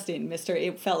no, Dustin,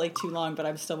 it felt like too long. But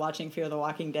I'm still watching Fear the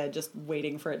Walking Dead, just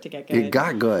waiting for it to get good. It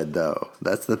got good though.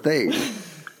 That's the thing.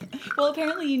 Well,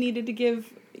 apparently you needed to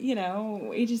give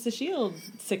Agents of S.H.I.E.L.D.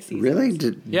 6 seasons. Really?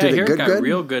 Did I hear it got good?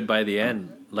 real good by the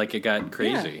end. Like it got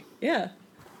crazy. Yeah.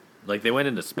 Like they went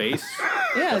into space.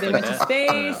 Yeah, they went to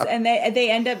space, and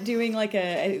they end up doing like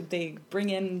they bring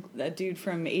in a dude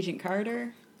from Agent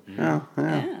Carter. Oh,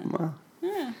 yeah. Well,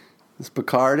 is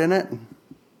Picard in it?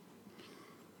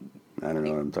 I don't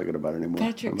know what I'm talking about anymore.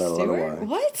 Patrick Stewart?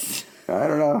 What? I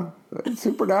don't know. It's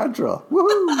Supernatural.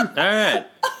 Woohoo! All right.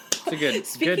 It's a good.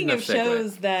 Speaking good of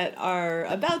shows that are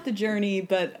about the journey,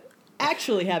 but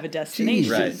actually have a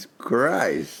destination. Jesus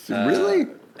Christ! Really?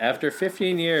 After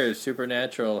 15 years,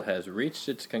 Supernatural has reached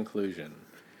its conclusion.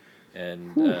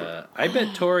 And I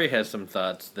bet Tori has some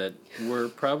thoughts that were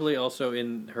probably also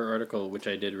in her article, which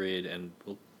I did read and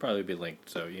will probably be linked.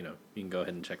 So, you can go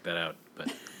ahead and check that out.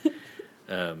 But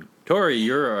Tori,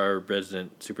 you're our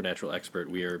resident Supernatural expert.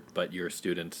 We are but your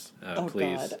students.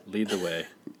 Please God. Lead the way.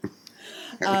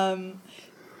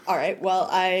 All right. Well,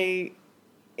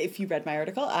 if you read my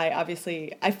article,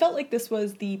 I felt like this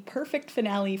was the perfect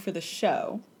finale for the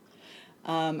show.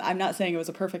 I'm not saying it was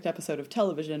a perfect episode of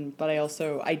television, but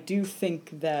I do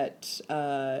think that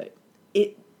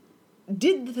it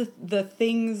did the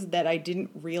things that I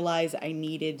didn't realize I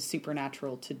needed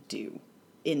Supernatural to do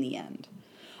in the end.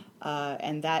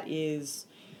 And that is,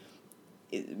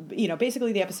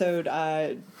 basically the episode,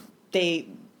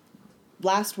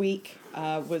 last week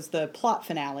was the plot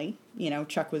finale.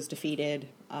 Chuck was defeated.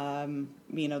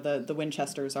 The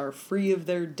Winchesters are free of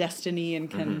their destiny and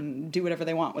can do whatever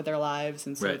they want with their lives.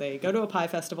 And so they go to a pie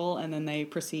festival, and then they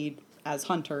proceed as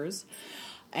hunters.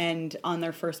 And on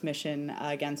their first mission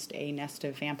against a nest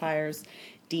of vampires,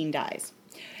 Dean dies.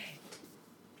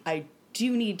 I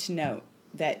do need to note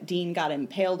that Dean got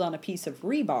impaled on a piece of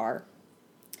rebar.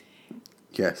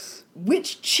 Yes.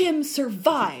 Which Chim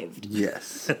survived.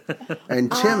 Yes.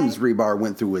 And Chim's rebar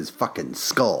went through his fucking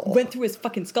skull.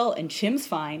 And Chim's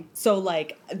fine. So,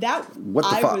 that... What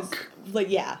the fuck?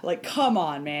 Was, come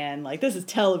on, man. This is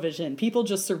television. People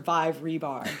just survive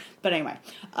rebar. But anyway.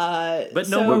 But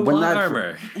no more plot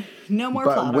armor. No more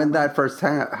plot armor. But when that first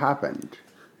happened,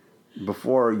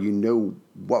 before you knew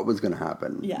what was going to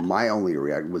happen, my only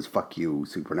reaction was, fuck you,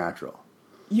 Supernatural.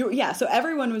 So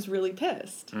everyone was really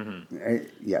pissed. Mm-hmm.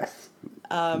 Yes.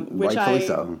 Rightfully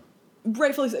so.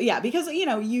 Rightfully so, yeah, because,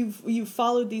 you've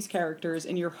followed these characters,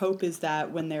 and your hope is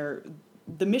that when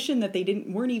the mission that they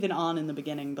weren't even on in the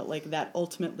beginning, but like that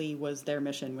ultimately was their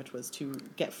mission, which was to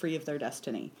get free of their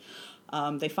destiny.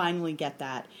 They finally get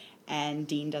that, and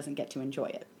Dean doesn't get to enjoy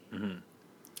it.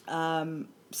 Mm-hmm.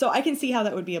 So I can see how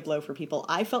that would be a blow for people.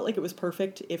 I felt like it was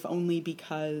perfect, if only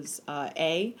because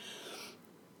that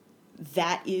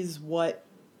is what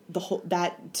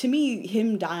to me,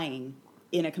 him dying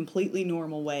in a completely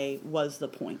normal way was the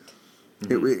point.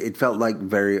 It felt like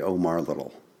very Omar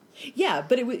Little. Yeah,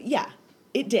 but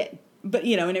it did. But,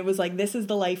 and it was like, this is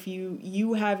the life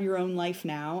you have your own life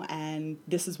now, and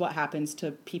this is what happens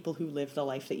to people who live the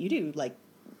life that you do. Like,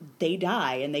 they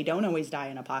die, and they don't always die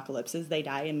in apocalypses. They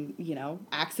die in,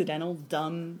 accidental,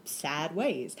 dumb, sad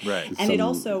ways. Right. And it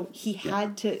also, he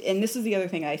had to, and this is the other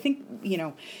thing, I think,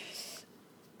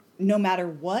 no matter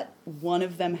what, one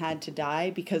of them had to die,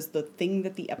 because the thing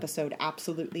that the episode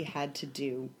absolutely had to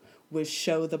do was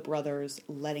show the brothers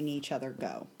letting each other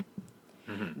go.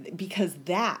 Mm-hmm. Because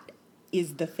that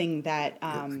is the thing that...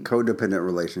 codependent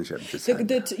relationship.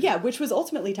 Which was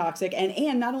ultimately toxic.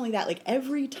 And not only that, like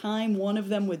every time one of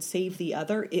them would save the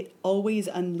other, it always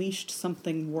unleashed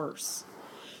something worse.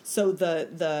 So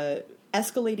the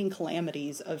escalating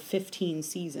calamities of 15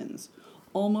 seasons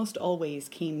almost always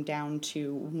came down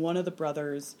to one of the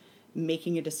brothers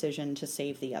making a decision to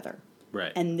save the other.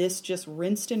 Right. And this just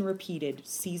rinsed and repeated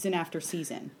season after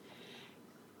season.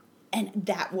 And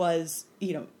that was,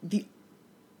 they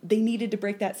needed to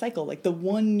break that cycle. Like, the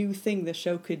one new thing the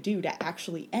show could do to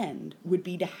actually end would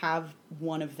be to have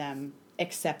one of them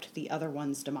accept the other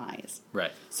one's demise.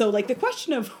 Right. So, like, the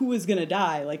question of who is going to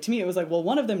die, like, to me, it was like, well,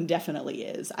 one of them definitely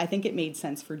is. I think it made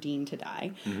sense for Dean to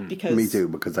die. Mm-hmm. Because me too,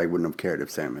 because I wouldn't have cared if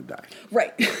Sam had died.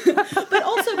 Right. But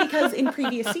also because in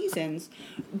previous seasons,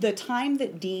 the time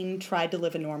that Dean tried to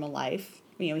live a normal life,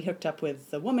 he hooked up with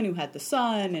the woman who had the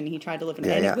son, and he tried to live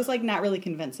it was, like, not really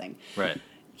convincing. Right.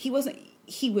 He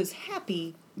was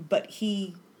happy, but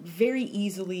he very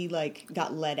easily, like,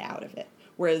 got led out of it.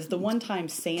 Whereas the one time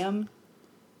Sam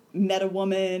met a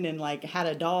woman and, like, had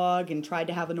a dog and tried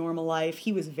to have a normal life,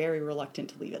 he was very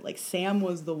reluctant to leave it. Like, Sam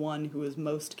was the one who was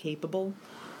most capable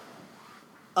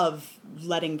of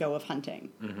letting go of hunting.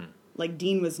 Mm-hmm. Like,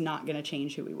 Dean was not going to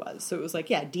change who he was. So it was like,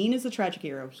 yeah, Dean is a tragic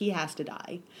hero. He has to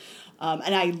die.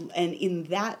 And in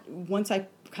that, once I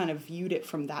kind of viewed it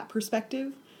from that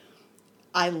perspective,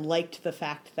 I liked the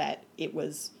fact that it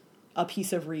was a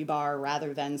piece of rebar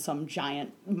rather than some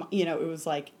giant, it was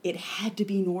like, it had to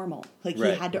be normal. Like,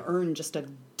 right. He had to earn just a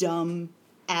dumb,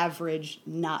 average,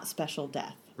 not special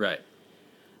death. Right.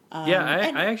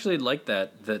 I actually liked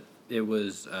that it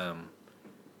was, that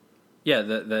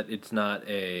it's not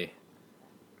a,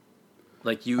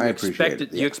 like, you expect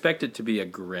it, you expect it to be a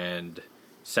grand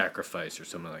sacrifice or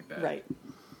something like that. Right.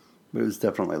 But it was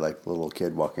definitely like the little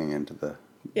kid walking into the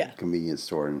convenience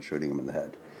store and shooting him in the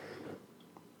head.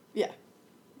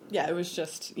 Yeah, it was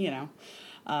just, and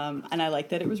I like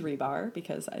that it was rebar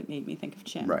because it made me think of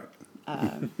Chin. Right.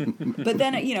 But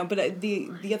then,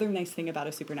 the other nice thing about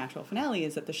a supernatural finale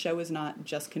is that the show is not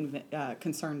just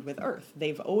concerned with Earth.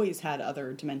 They've always had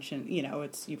other dimensions.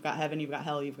 It's you've got heaven, you've got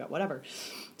hell, you've got whatever.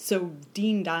 So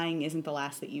Dean dying isn't the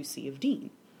last that you see of Dean.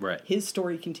 Right. His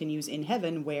story continues in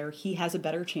heaven, where he has a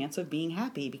better chance of being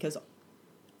happy because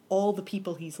all the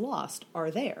people he's lost are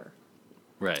there.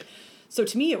 Right. So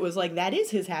to me, it was like, that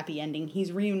is his happy ending.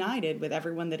 He's reunited with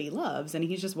everyone that he loves, and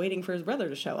he's just waiting for his brother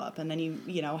to show up. And then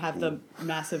you have the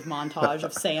massive montage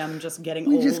of Sam just getting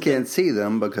old. We just can't see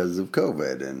them because of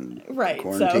COVID and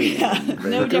quarantine. So,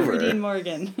 no Jeffrey Dean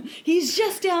Morgan. He's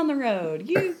just down the road.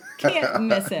 You can't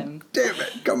miss him. Damn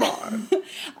it, come on.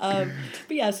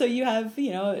 So you have,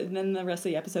 and then the rest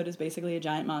of the episode is basically a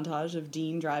giant montage of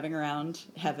Dean driving around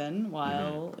heaven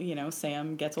while,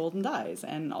 Sam gets old and dies,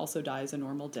 and also dies a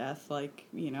normal death, like,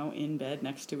 in bed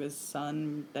next to his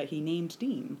son that he named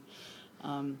Dean.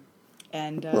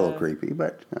 And a little creepy,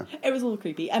 but... It was a little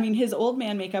creepy. I mean, his old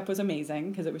man makeup was amazing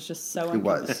because it was just so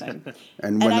unconvincing.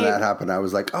 And when that happened, I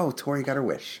was like, oh, Tori got her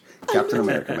wish. Captain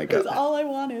America makeup. It was all I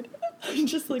wanted.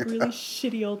 Just like really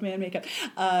shitty old man makeup.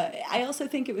 I also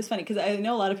think it was funny because I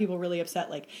know a lot of people really upset,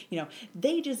 like,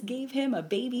 they just gave him a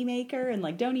baby maker and,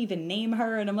 like, don't even name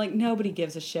her. And I'm like, nobody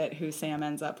gives a shit who Sam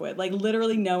ends up with. Like,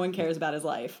 literally no one cares about his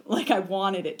life. Like, I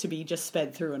wanted it to be just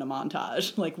sped through in a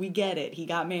montage. Like, we get it. He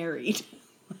got married.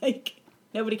 Like,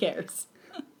 nobody cares.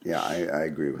 Yeah, I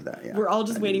agree with that. Yeah, we're all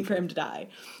just waiting for him to die.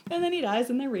 And then he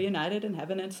dies and they're reunited in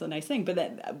heaven. It's a nice thing. But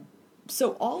then,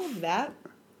 so all of that,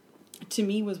 to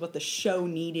me, was what the show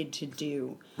needed to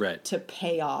do to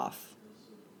pay off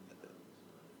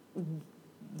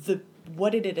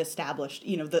what it had established,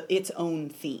 its own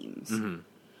themes.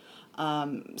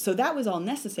 Mm-hmm. So that was all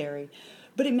necessary.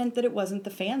 But it meant that it wasn't the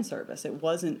fan service. It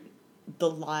wasn't the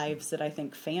lives that I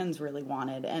think fans really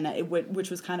wanted, and which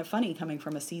was kind of funny coming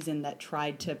from a season that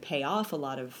tried to pay off a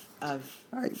lot of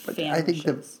Right, but fan I think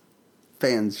shows. the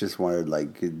fans just wanted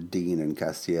like Dean and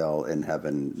Castiel in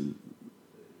heaven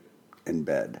in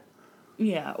bed.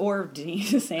 Yeah, or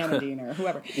Dean, Sam and Dean, or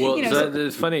whoever. Well, you know, so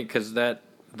it's funny because in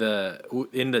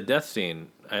the death scene,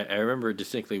 I remember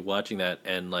distinctly watching that,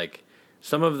 and like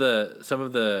some of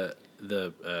the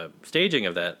staging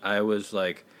of that, I was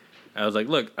like,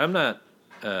 look, I'm not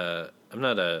the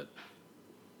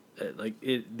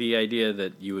idea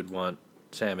that you would want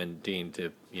Sam and Dean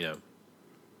to, you know,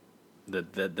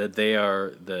 that they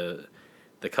are the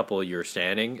couple you're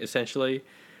standing essentially,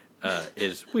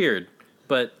 is weird.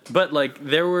 But like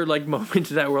there were like moments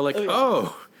that were like,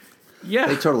 oh yeah,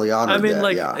 they totally honored. I mean, that,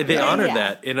 like yeah. they honored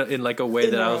that in like a way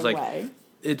in that I was like, way.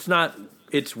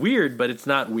 it's weird, but it's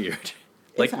not weird.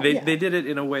 Like not, they did it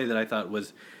in a way that I thought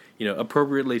was, you know,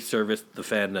 appropriately serviced the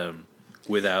fandom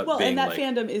without being and that like,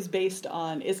 fandom is based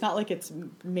on, it's not like it's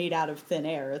made out of thin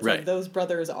air. It's Right. like those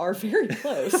brothers are very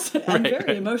close and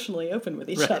very emotionally open with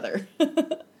each other.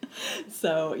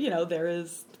 So, you know, there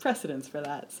is precedence for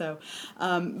that. So,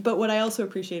 but what I also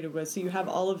appreciated was, so you have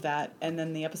all of that, and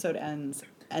then the episode ends,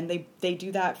 and they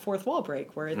do that fourth wall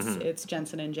break where it's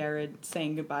Jensen and Jared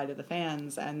saying goodbye to the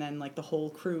fans, and then like the whole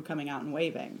crew coming out and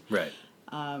waving. right.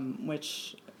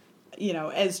 Which, you know,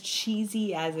 as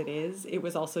cheesy as it is, it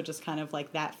was also just kind of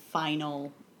like that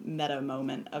final meta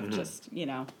moment of just, you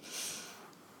know,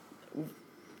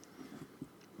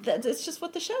 it's just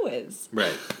what the show is.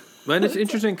 Right. But it's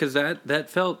interesting because that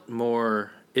felt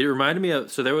more. It reminded me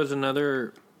of. So there was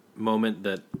another moment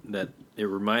that it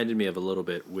reminded me of a little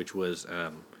bit, which was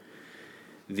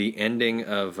the ending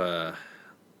of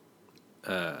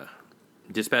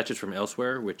Dispatches from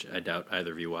Elsewhere, which I doubt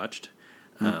either of you watched,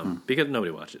 because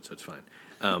nobody watched it, so it's fine.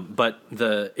 But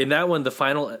in that one, the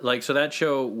final, like, so that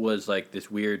show was like this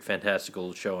weird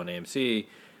fantastical show on AMC,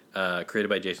 created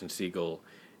by Jason Segel,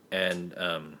 and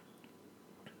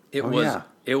it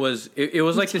was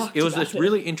this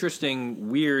really interesting,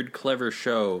 weird, clever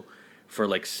show for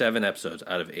like 7 episodes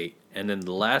out of 8, and then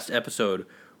the last episode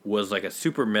was like a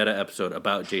super meta episode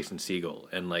about Jason Segel,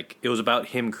 and like it was about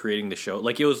him creating the show.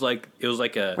 Like it was like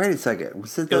a Wait a second,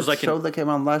 was it the show that came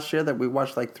on last year that we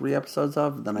watched like 3 episodes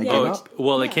of? Then I gave up.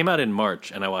 Well, it came out in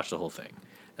March, and I watched the whole thing.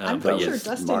 I'm pretty sure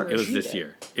Dustin it was this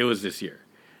year. It was this year.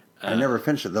 I never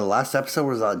finished it. The last episode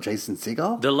was on Jason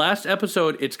Segel. The last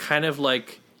episode, it's kind of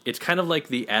like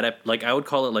the like I would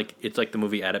call it like it's like the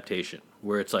movie adaptation,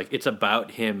 where it's like it's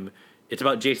about him. It's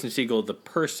about Jason Segel, the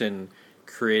person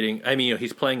creating. I mean, you know,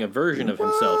 he's playing a version of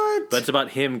himself, but it's about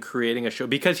him creating a show,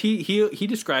 because he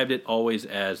described it always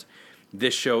as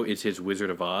this show is his Wizard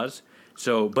of Oz.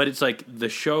 So, but it's like the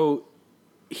show,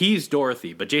 he's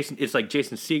Dorothy, but it's like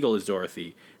Jason Segel is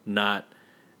Dorothy, not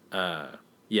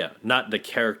the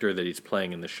character that he's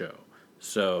playing in the show.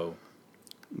 So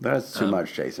that's too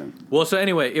much, Jason. Well, so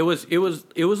anyway, it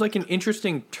was like an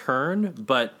interesting turn,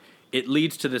 but it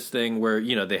leads to this thing where,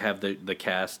 you know, they have the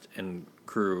cast and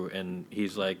crew, and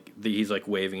he's like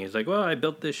waving. He's like, "Well, I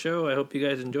built this show. I hope you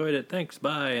guys enjoyed it. Thanks,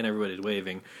 bye." And everybody's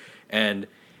waving,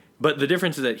 but the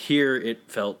difference is that here it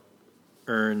felt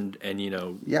earned, and you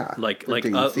know, like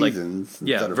seasons,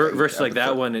 versus like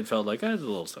that one, it felt like it was a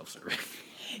little self-serving.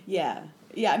 Yeah.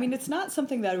 I mean, it's not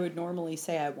something that I would normally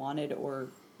say I wanted or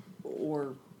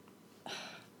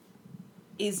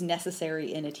is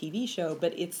necessary in a TV show,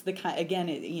 but it's the kind, again,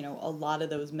 you know, a lot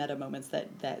of those meta moments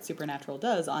that Supernatural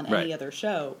does on any other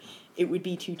show, it would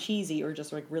be too cheesy or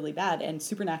just like really bad, and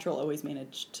Supernatural always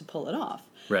managed to pull it off.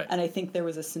 Right. And I think there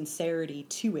was a sincerity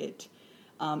to it,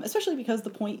 especially because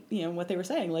the point, you know, what they were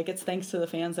saying, like, it's thanks to the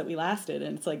fans that we lasted,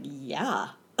 and it's like, yeah.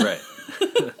 Right.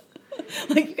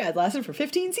 Like, you guys lasted for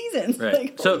 15 seasons. Right.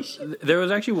 Like, so there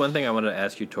was actually one thing I wanted to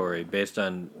ask you, Tori, based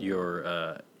on your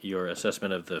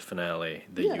assessment of the finale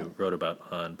that you wrote about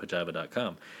on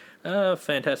Pajaba.com.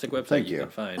 Fantastic website you can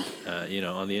find,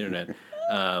 on the internet.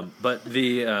 But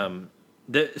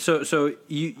so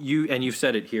you and you've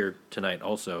said it here tonight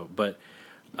also, but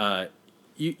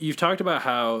you've talked about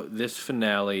how this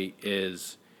finale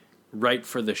is right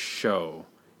for the show,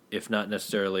 if not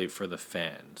necessarily for the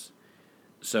fans.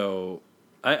 So,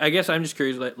 I guess I'm just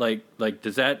curious, like,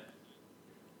 does that?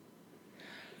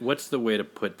 What's the way to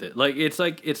put this? Like, it's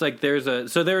like there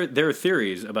are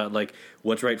theories about like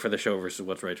what's right for the show versus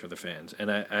what's right for the fans,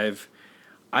 and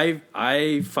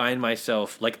I find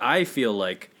myself like, I feel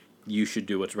like you should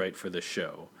do what's right for the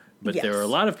show, but there are a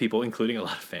lot of people, including a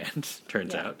lot of fans,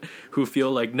 turns out, who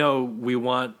feel like, no, we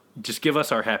want, just give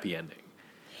us our happy ending.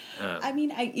 I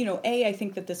mean, I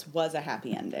think that this was a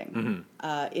happy ending.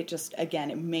 It just,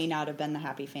 again, it may not have been the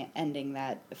happy ending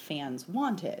that fans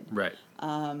wanted. Right.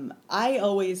 I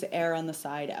always err on the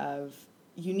side of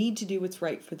you need to do what's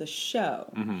right for the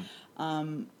show.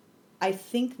 I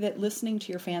think that listening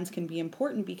to your fans can be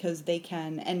important because they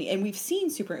can, and we've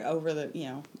seen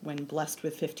when blessed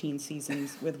with 15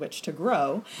 seasons with which to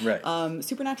grow, right.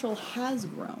 Supernatural has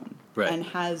grown, right. and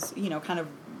has, kind of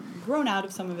grown out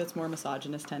of some of its more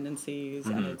misogynist tendencies,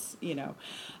 and it's,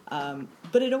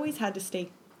 but it always had to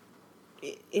stay,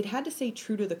 it had to stay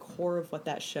true to the core of what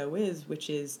that show is, which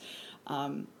is,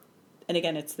 and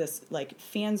again, it's this, like,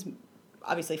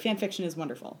 obviously fan fiction is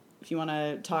wonderful. If you want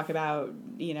to talk about,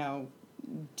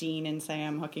 Dean and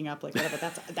Sam hooking up, like,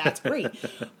 whatever, that's great.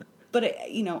 But,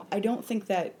 I don't think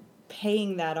that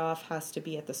paying that off has to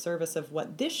be at the service of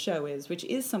what this show is, which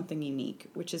is something unique,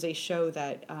 which is a show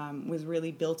that was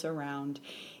really built around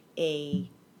a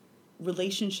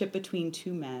relationship between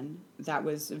two men that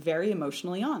was very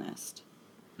emotionally honest.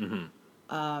 And,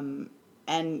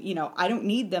 I don't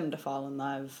need them to fall in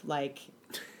love. Like,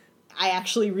 I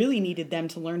actually really needed them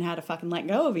to learn how to fucking let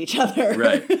go of each other.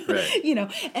 Right.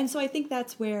 And so I think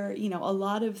that's where, a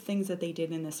lot of things that they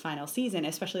did in this final season,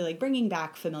 especially like bringing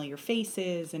back familiar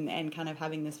faces and kind of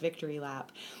having this victory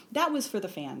lap, that was for the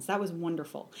fans. That was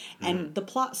wonderful. And the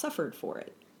plot suffered for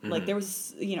it. Like there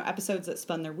was, episodes that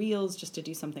spun their wheels just to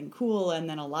do something cool. And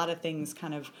then a lot of things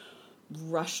kind of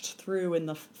rushed through in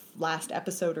the last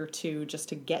episode or two just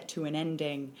to get to an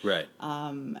ending. Right.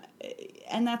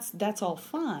 And that's all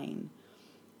fine.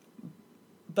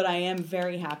 But I am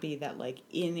very happy that, like,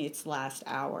 in its last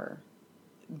hour,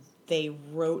 they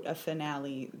wrote a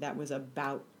finale that was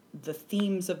about the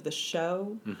themes of the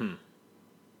show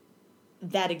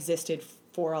that existed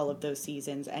for all of those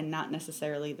seasons, and not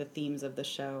necessarily the themes of the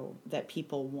show that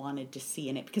people wanted to see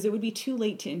in it, because it would be too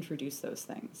late to introduce those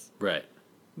things. Right.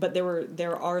 But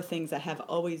there are things that have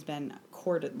always been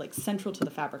central to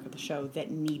the fabric of the show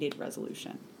that needed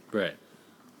resolution. Right.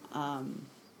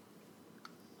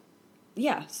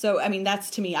 Yeah. So, I mean, that's,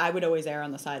 to me, I would always err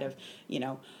on the side of,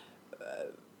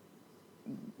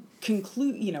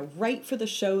 right for the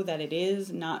show that it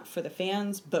is, not for the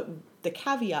fans, but the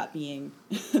caveat being,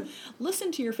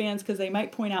 listen to your fans, because they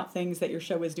might point out things that your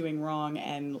show is doing wrong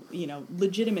and,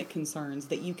 legitimate concerns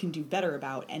that you can do better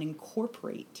about and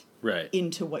incorporate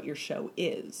into what your show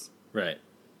is. Right.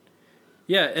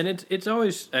 Yeah, and it's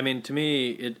always, I mean, to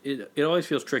me, it always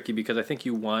feels tricky because I think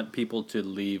you want people to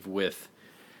leave with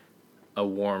a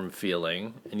warm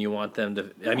feeling, and you want them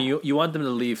to, I mean, you want them to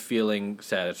leave feeling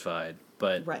satisfied,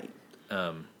 but... Right.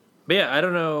 But yeah, I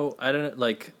don't know,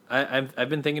 like, I've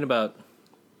been thinking about,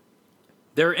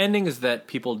 there are endings that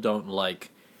people don't like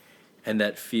and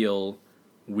that feel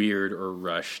weird or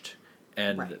rushed,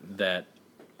 and that,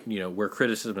 where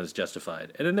criticism is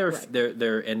justified. And then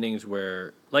there are endings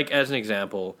where, like, as an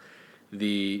example,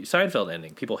 the Seinfeld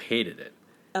ending, people hated it.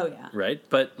 Oh, yeah. Right?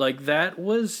 But, like, that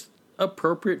was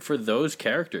appropriate for those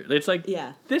characters. It's like,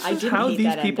 this is how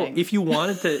these people, ending. If you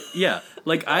wanted to,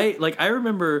 I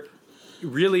remember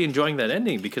really enjoying that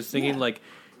ending because thinking, like,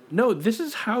 no, this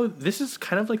is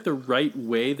kind of like the right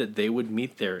way that they would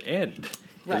meet their end.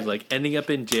 Right. Is like ending up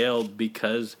in jail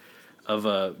because of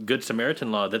a Good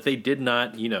Samaritan law that they did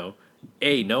not,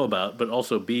 A, know about, but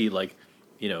also B, like,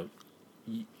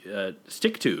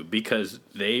 stick to, because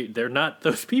they're not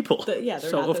those people. They're not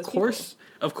those people.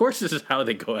 Of course this is how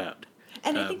they go out.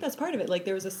 And I think that's part of it. Like,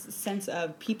 there was a sense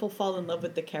of people fall in love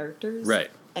with the characters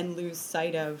and lose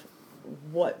sight of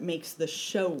what makes the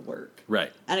show work.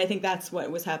 Right. And I think that's what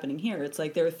was happening here. It's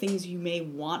like there are things you may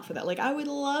want for that. Like, I would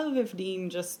love if Dean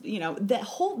just, that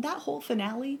whole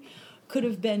finale could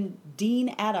have been Dean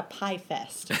at a pie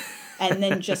fest. And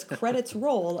then just credits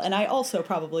roll, and I also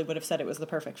probably would have said it was the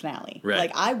perfect finale. Right.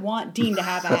 Like, I want Dean to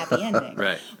have a happy ending.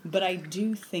 Right. But I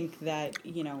do think that,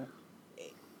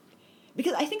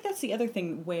 because I think that's the other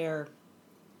thing where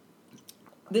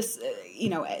this,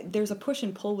 there's a push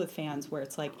and pull with fans where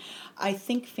it's like, I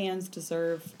think fans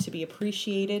deserve to be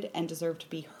appreciated and deserve to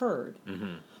be heard.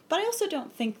 Mm-hmm. But I also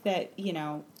don't think that,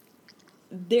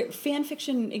 their fan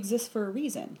fiction exists for a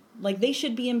reason. Like, they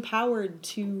should be empowered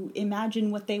to imagine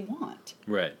what they want.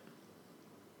 Right.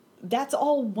 That's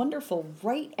all wonderful.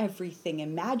 Write everything.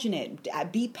 Imagine it.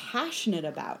 Be passionate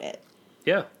about it.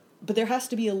 Yeah. But there has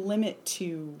to be a limit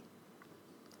to,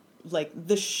 like,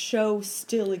 the show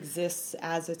still exists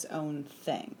as its own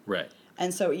thing. Right.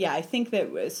 And so, yeah, I think that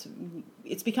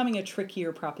it's becoming a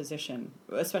trickier proposition,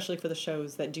 especially for the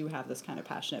shows that do have this kind of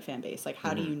passionate fan base. Like,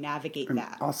 how do you navigate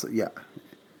that? Also, yeah.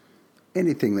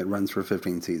 anything that runs for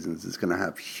 15 seasons is going to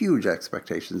have huge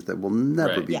expectations that will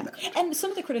never be met. And some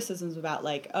of the criticisms about,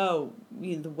 like,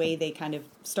 the way they kind of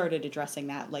started addressing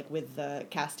that, like with the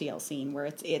Castiel scene,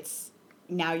 where it's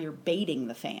now you're baiting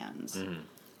the fans. Mm-hmm.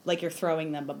 Like you're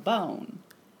throwing them a bone.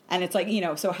 And it's like,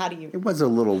 so how do you... It was a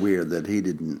little weird that he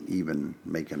didn't even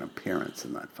make an appearance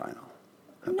in that final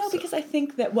episode. No, because I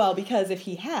think that, because if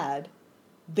he had,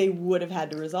 they would have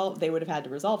had to resolve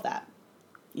that.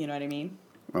 You know what I mean?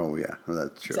 Oh, yeah, well,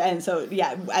 that's true. As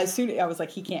soon as I was like,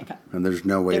 he can't come. And there's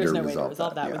no way to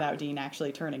resolve that without Dean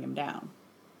actually turning him down.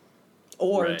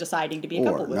 Or deciding to be a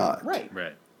couple with him.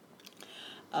 Right.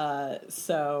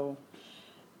 So,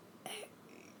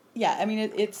 yeah, I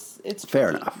mean, it's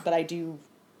fair tricky, enough. But I do,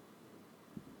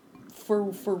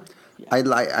 yeah. I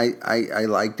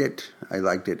liked it. I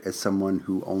liked it as someone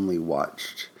who only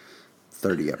watched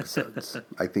 30 episodes.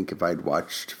 I think if I'd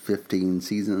watched 15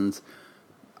 seasons,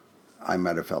 I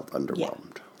might have felt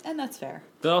underwhelmed. Yeah. And that's fair.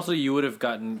 But also, you would have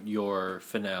gotten your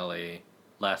finale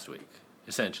last week,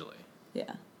 essentially.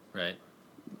 Yeah. Right?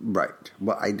 Right.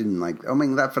 Well, I didn't like... I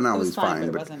mean, that finale was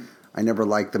fine, but I never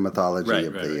liked the mythology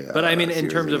of the But I mean, in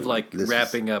terms of, anyway.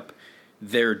 wrapping up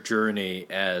their journey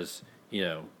as,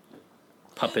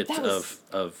 puppets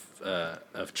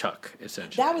of Chuck,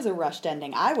 essentially. That was a rushed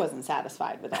ending. I wasn't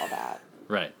satisfied with all that.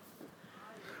 Right.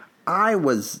 I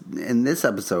was... In this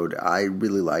episode, I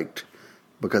really liked...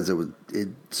 Because it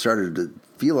started to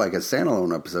feel like a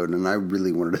standalone episode, and I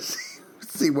really wanted to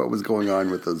see what was going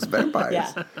on with those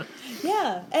vampires.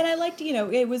 Yeah, and I liked,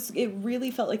 it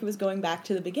really felt like it was going back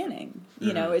to the beginning.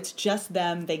 It's just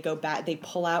them. They go back, they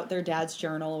pull out their dad's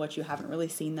journal, which you haven't really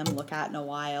seen them look at in a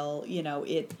while.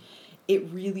 It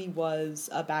really was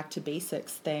a back to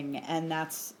basics thing, and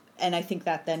I think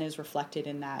that then is reflected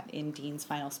in Dean's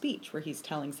final speech, where he's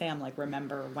telling Sam, like,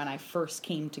 remember when I first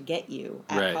came to get you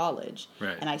at college,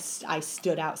 and I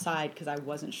stood outside because I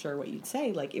wasn't sure what you'd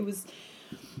say. Like, it was,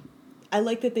 I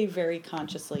like that they very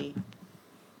consciously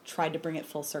tried to bring it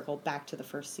full circle back to the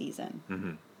first season.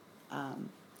 Mm-hmm.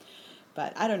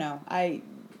 But I don't know.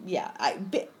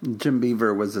 Jim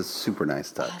Beaver was a super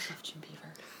nice touch. I love Jim Beaver.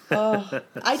 Oh,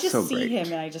 I just see him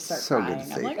and I just start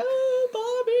crying. I'm like,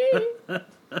 oh, Bobby.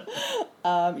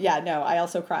 I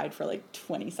also cried for like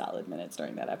 20 solid minutes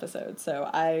during that episode, so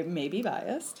I may be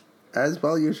biased. As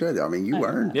well you should. I mean, you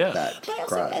earned that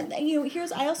cry.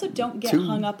 I also don't get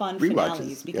hung up on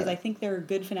finales, because I think there are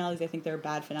good finales, I think there are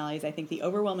bad finales. I think the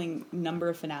overwhelming number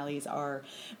of finales are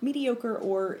mediocre,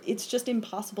 or it's just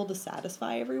impossible to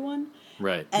satisfy everyone.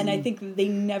 Right. And I think they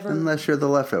never... Unless you're the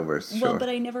leftovers, Well, but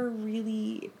I never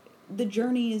really... The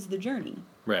journey is the journey.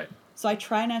 Right. So I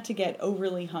try not to get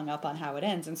overly hung up on how it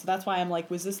ends. And so that's why I'm like,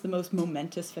 was this the most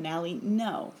momentous finale?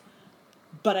 No.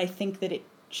 But I think that it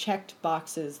checked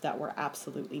boxes that were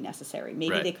absolutely necessary.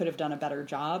 Maybe they could have done a better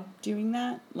job doing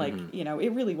that. Like,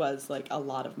 it really was like a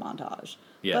lot of montage.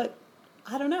 Yeah. But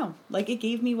I don't know. Like, it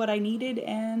gave me what I needed,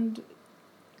 and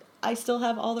I still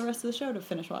have all the rest of the show to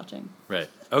finish watching. Right.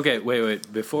 Okay,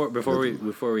 wait. Before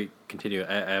we continue,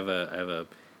 I have a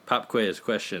pop quiz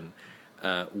question.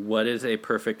 What is a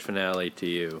perfect finale to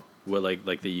you? What like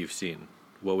that you've seen?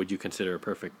 What would you consider a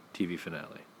perfect TV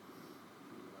finale?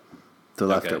 The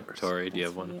Leftovers. Tori, do you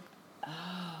have one?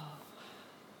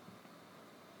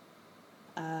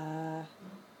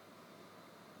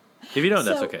 If you don't,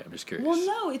 that's okay. I'm just curious. Well,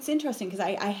 no, it's interesting because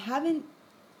I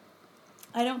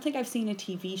don't think I've seen a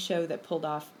TV show that pulled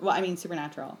off... Well, I mean,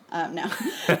 Supernatural. No.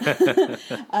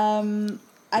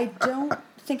 I don't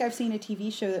think I've seen a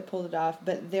TV show that pulled it off,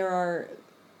 but there's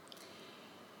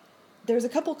a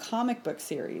couple comic book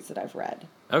series that I've read.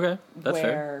 Okay, that's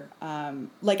fair.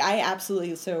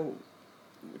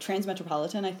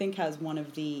 Transmetropolitan, I think, has one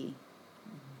of the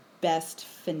best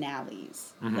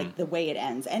finales, like the way it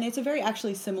ends. And it's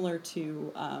actually similar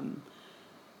to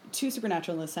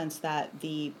Supernatural in the sense that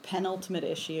the penultimate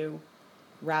issue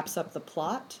wraps up the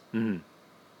plot, and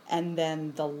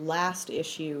then the last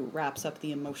issue wraps up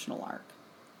the emotional arc.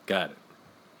 Got it.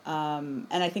 And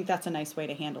I think that's a nice way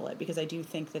to handle it, because I do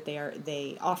think that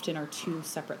they often are two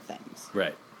separate things.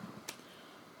 Right.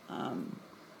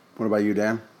 What about you,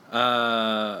 Dan?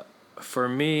 For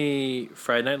me,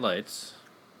 Friday Night Lights.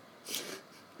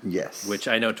 Yes. Which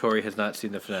I know Tori has not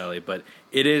seen the finale, but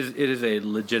it is a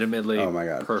legitimately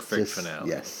perfect finale.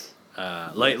 Yes.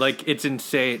 Like it's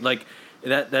insane. Like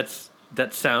that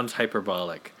sounds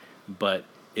hyperbolic, but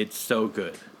it's so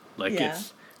good. Like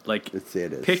it's like it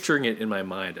is. Picturing it in my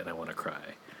mind and I want to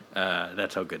cry.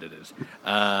 That's how good it is.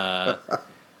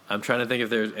 I'm trying to think if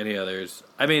there's any others.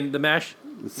 I mean, the MASH...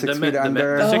 6 Feet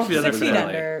Under. The 6 Feet Under 6 Feet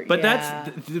finale.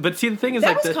 Under, but see, the thing is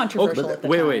that was controversial at the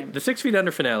time. Wait. The 6 Feet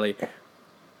Under finale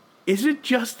is it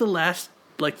just the last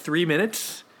like 3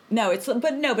 minutes? No, it's like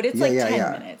 10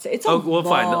 minutes. It's fine. The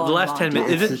last 10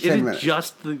 minutes. It's Is 10 it minutes.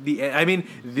 just the? I mean,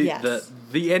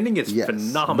 the ending is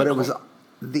phenomenal. But it was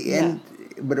the end.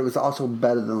 But it was also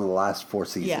better than the last 4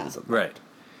 seasons. Yeah. Right.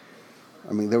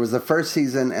 I mean, there was the first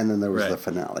season, and then there was the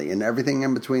finale, and everything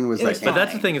in between was like. But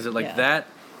that's the thing, is that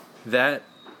that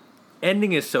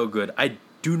ending is so good. I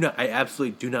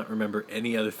absolutely do not remember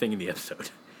any other thing in the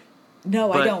episode.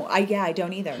 No, I don't. I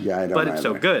don't either. Yeah, I don't. But it's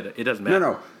so good, it doesn't matter.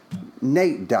 No.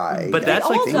 Nate died. But that's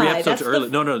like 3 episodes early.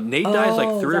 No, Nate dies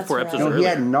like 3 or 4 right. episodes No, earlier. he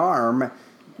had an arm.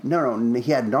 No,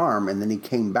 he had an arm, and then he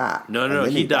came back. No,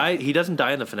 he died. He doesn't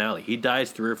die in the finale. He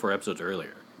dies 3 or 4 episodes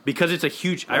earlier. Because it's a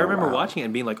huge... I remember watching it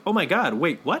and being like, oh my god,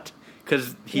 wait, what?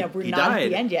 Because he we're died. not at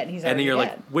the end yet, and he's already then you're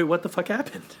dead. like, wait, what the fuck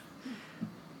happened?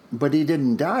 But he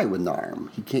didn't die with an arm.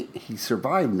 He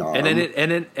survived an arm. And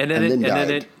then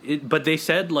died. But they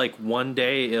said like one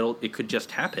day it could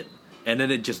just happen, and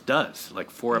then it just does. Like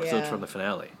 4 episodes from the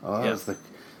finale. Oh, that's the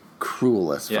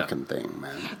cruelest fucking thing,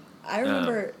 man. I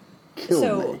remember.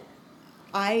 Killed me.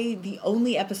 The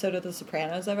only episode of The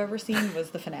Sopranos I've ever seen was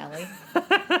the finale.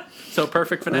 So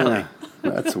perfect finale.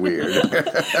 That's weird.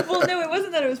 Well, no, it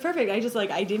wasn't that it was perfect. I just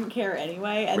I didn't care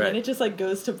anyway, and then it just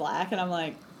goes to black, and I'm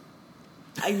like,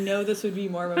 I know this would be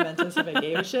more momentous if I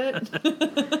gave a shit.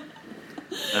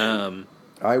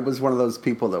 I was one of those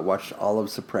people that watched all of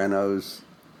Sopranos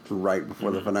right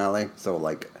before the finale, so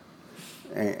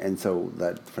and so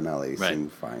that finale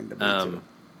seemed fine to me too.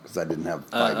 Because I didn't have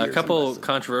 5 years. A couple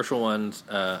controversial ones.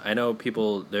 I know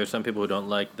there's some people who don't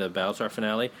like the Battlestar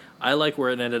finale. I like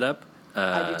where it ended up.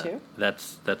 I do too.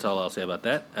 That's all I'll say about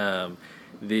that.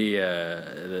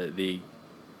 The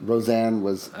Roseanne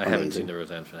was I amazing. haven't seen the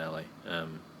Roseanne finale.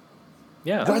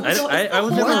 Yeah, What? I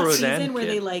was never a Roseanne season where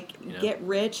kid. they get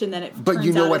rich and then it. But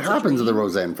you know what happens in in the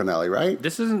Roseanne finale, right?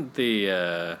 This isn't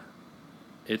the.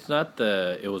 It's not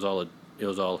the. It was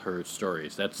all her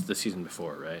stories. That's the season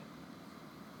before, right?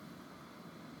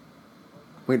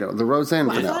 Wait, no, the Roseanne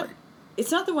finale.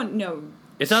 It's not the one. No,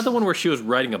 it's not the one where she was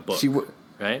writing a book.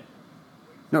 Right?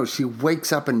 No, she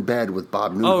wakes up in bed with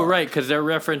Bob Newhart. Oh, right, because they're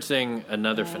referencing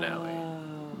another finale.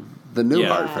 The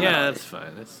Newhart finale. Yeah, that's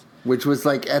fine. Which was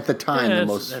at the time the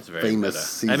most famous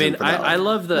season. I mean, finale. I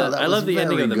love the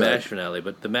ending of the good. MASH finale,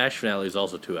 but the MASH finale is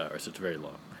also 2 hours. It's very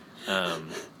long.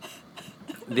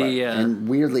 And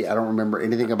weirdly, I don't remember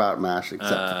anything about MASH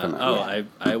except the finale.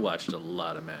 I watched a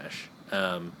lot of MASH.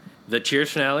 The Cheers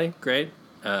finale, great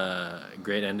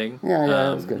ending. Yeah,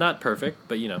 that was good. Not perfect,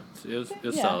 but it was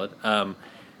solid.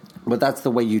 But that's the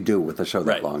way you do with a show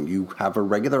that long. You have a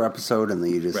regular episode and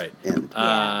then you just end.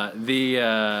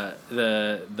 The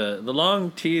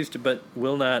long teased but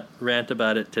will not rant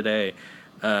about it today.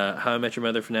 How I Met Your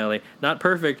Mother finale, not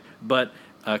perfect, but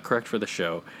correct for the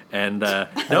show. And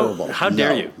no, how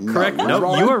dare you? Correct?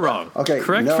 No, you are wrong. Okay,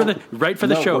 correct for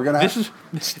the show. This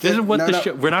is what the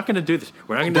show. We're not going to do this.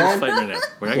 We're not going to do this fight right now.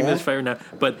 We're not going to do this fight right now.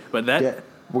 But that.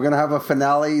 We're going to have a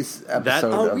finales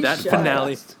episode. That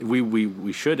finale,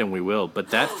 we should and we will. But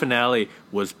that finale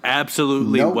was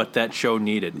absolutely what that show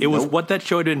needed. It was what that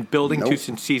show had been building to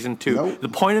since season 2. The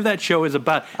point of that show is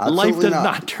about life does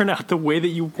not turn out the way that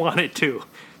you want it to.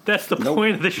 That's the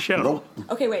point of the show.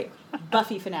 Okay, wait.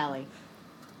 Buffy finale.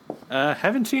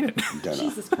 Haven't seen it.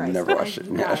 Jesus Christ. Never watched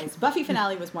it. Guys, Buffy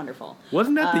finale was wonderful.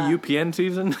 Wasn't that the UPN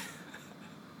season?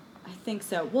 I think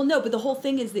so. Well, no, but the whole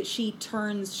thing is that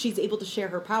she's able to share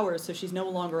her powers, so she's no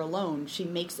longer alone. She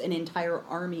makes an entire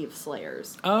army of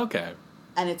Slayers. Oh, okay.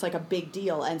 And it's a big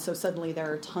deal, and so suddenly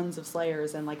there are tons of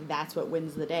Slayers, and that's what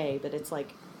wins the day, but it's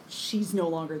she's no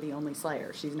longer the only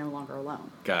Slayer. She's no longer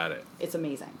alone. Got it. It's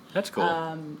amazing. That's cool.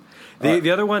 The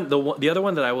other one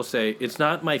that I will say, it's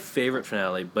not my favorite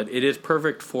finale, but it is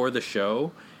perfect for the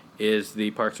show, is the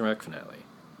Parks and Rec finale.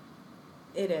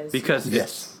 It is. Because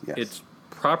it's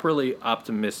properly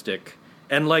optimistic,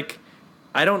 and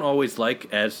I don't always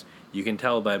as you can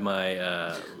tell by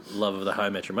my love of the How I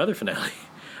Met Your Mother finale,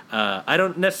 I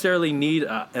don't necessarily need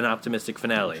an optimistic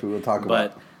finale. Which we will talk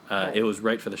about. It was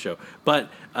right for the show.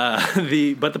 But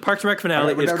the Parks and Rec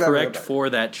finale is correct for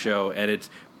that show, and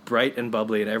it's bright and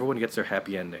bubbly, and everyone gets their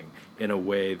happy ending in a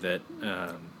way that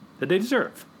they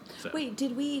deserve. So. Wait,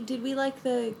 did we like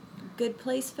the Good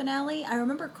Place finale? I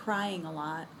remember crying a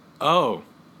lot. Oh.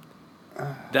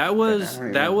 That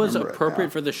was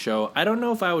appropriate for the show. I don't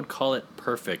know if I would call it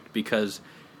perfect because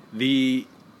Well,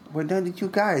 now did you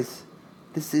guys?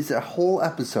 This is a whole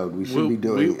episode we should be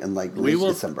doing in like late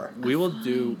December. We will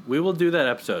do that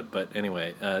episode. But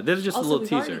anyway, this is just a little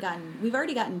teaser. We've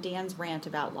already gotten Dan's rant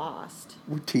about Lost.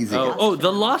 We're teasing.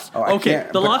 The Lost. Oh, okay,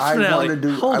 the Lost finale. I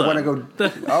want to go.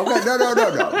 Okay,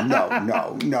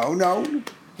 no.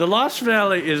 The Lost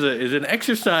finale is an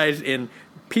exercise in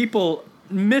people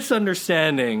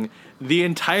misunderstanding the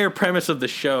entire premise of the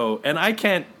show, and I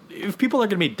can't. If people are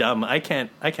going to be dumb, I can't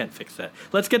fix that.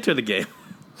 Let's get to the game.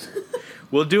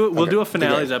 We'll do a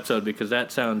finales episode because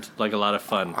that sounds like a lot of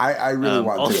fun. I really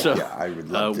want also, to. Yeah, I would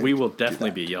love to. We will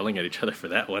definitely be yelling at each other for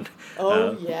that one.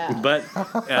 Yeah. But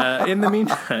in the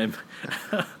meantime,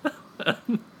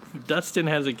 Dustin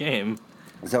has a game.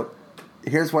 So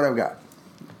here's what I've got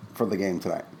for the game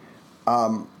tonight.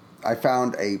 I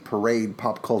found a parade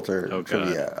pop culture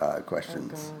trivia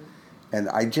questions. And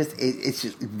it's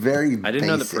just very I didn't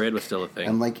know the basic. parade was still a thing.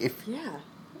 And like it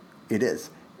is.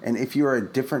 And if you're a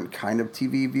different kind of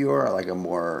TV viewer, like a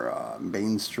more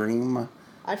mainstream,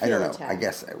 I don't know. Attacked. I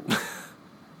guess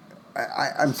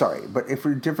I'm sorry, but if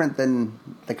we're different than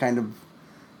the kind of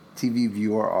TV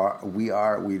viewer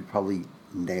we'd probably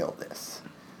nail this.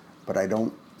 But I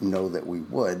don't know that we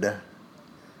would,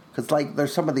 because like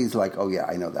there's some of these like, oh yeah,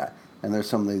 I know that, and there's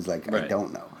some of these like I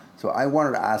don't know. So I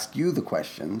wanted to ask you the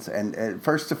questions, and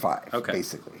first to five,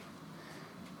 basically,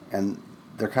 and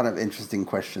they're kind of interesting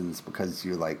questions because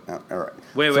you're like, all right.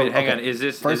 Wait, hang on. Is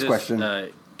this question?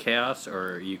 Chaos,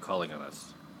 or are you calling on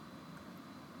us?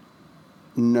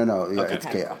 No, it's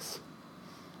chaos.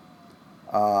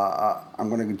 I'm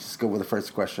going to just go with the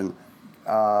first question.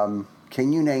 Can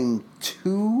you name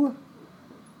two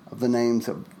of the names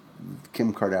of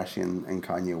Kim Kardashian and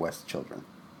Kanye West's children?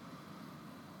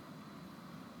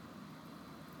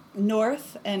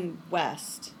 North and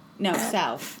West. No,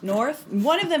 South. North.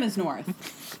 One of them is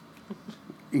North.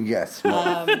 Yes.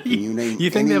 Can you name?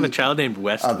 You think they have a child named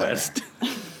West?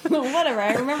 Whatever.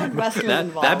 I remembered West was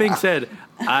involved. That being said,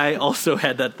 I also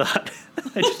had that thought.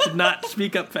 I just did not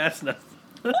speak up fast enough.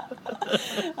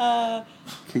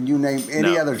 Can you name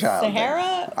any other child?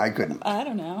 Sahara? I couldn't. I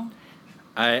don't know.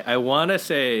 I want to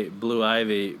say Blue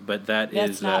Ivy, but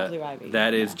that's not Blue Ivy.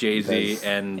 That is Jay-Z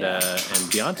and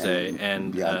Beyonce,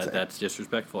 and that's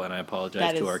disrespectful, and I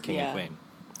apologize to our king and queen.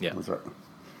 Yeah. That's right.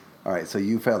 All right, so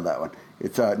you failed that one.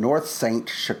 It's North, Saint,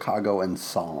 Chicago, and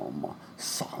Psalm.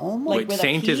 Psalm? Like wait,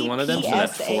 Saint is one of them, so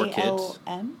that's 4 kids.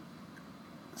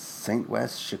 Saint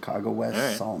West, Chicago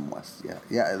West, Psalm West.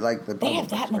 Yeah, like the. They have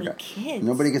that many kids.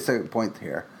 Nobody gets a point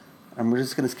here, and we're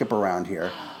just going to skip around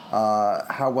here.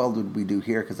 How well did we do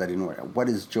here? Because I didn't. What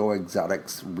is Joe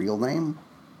Exotic's real name?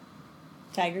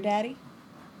 Tiger Daddy.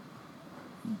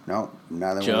 No,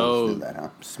 neither Joe one of us knew that, huh?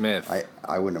 Smith.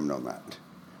 I wouldn't have known that.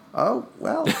 Oh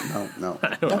well, no.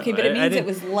 Okay, but it means it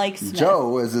was like Smith. Joe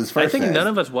was his first. I think name. None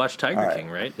of us watched Tiger King,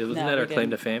 right? Wasn't that our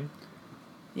claim to fame?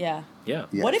 Yeah. Yeah.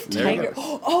 Yes, What if Tiger?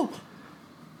 Oh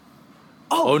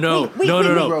no! Wait,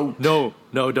 No!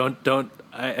 Don't!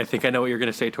 I think I know what you're going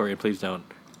to say, Tori. Please don't.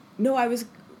 No, I was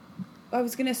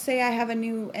gonna say I have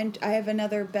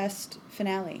another best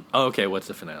finale. Oh, okay. What's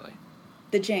the finale?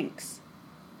 The Jinx.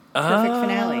 Perfect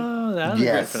finale. Oh, that was a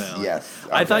great finale. Yes.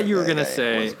 I thought you were going to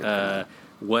say,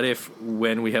 what if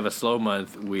when we have a slow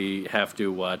month, we have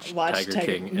to watch Tiger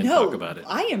King and talk about it?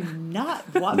 I am not.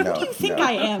 What do you think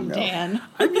I am, Dan?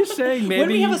 I'm just saying, maybe when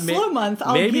we have a slow month,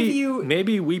 I'll give you.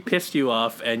 Maybe we pissed you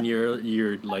off, and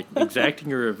you're like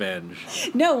exacting your revenge.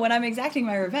 No, when I'm exacting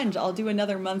my revenge, I'll do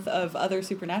another month of other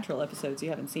Supernatural episodes you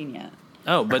haven't seen yet.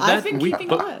 Oh, but I've been keeping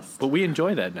a list. But we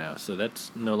enjoy that now, so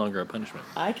that's no longer a punishment.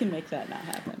 I can make that not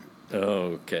happen.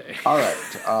 Okay. All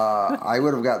right. I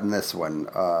would have gotten this one.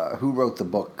 Who wrote the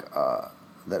book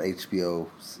that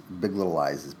HBO's Big Little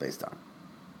Lies is based on?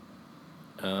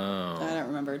 Oh. I don't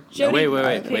remember. Jodie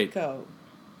wait.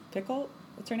 Pickle?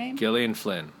 What's her name? Gillian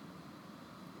Flynn.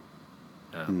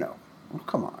 No. Oh,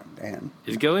 come on, Dan.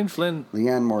 Is Gillian Flynn...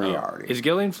 Leanne Moriarty. Is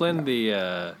Gillian Flynn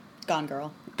the... Gone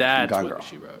Girl. That's what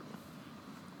she wrote.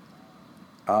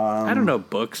 I don't know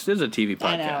books. This is a TV podcast.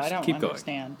 I know. I don't Keep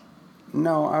understand. Going.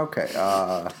 No, okay.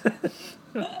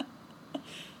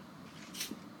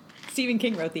 Stephen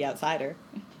King wrote The Outsider.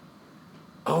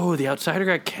 Oh, The Outsider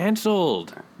got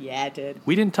canceled. Yeah, it did.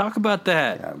 We didn't talk about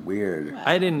that. Yeah, weird.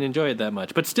 I didn't enjoy it that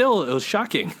much. But still, it was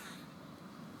shocking.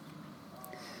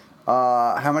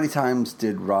 How many times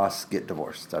did Ross get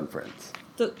divorced on Friends?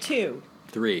 2.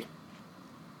 3.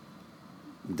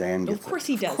 Dan gets Of course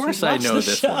he does. Of course I know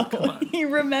this one. Come on. He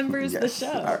remembers the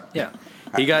show. Right. Yeah.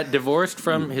 He got divorced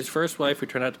from his first wife, who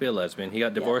turned out to be a lesbian. He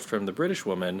got divorced from the British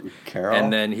woman. Carol.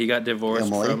 And then he got divorced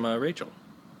Emily. from Rachel.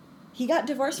 He got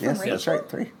divorced from Rachel? That's right,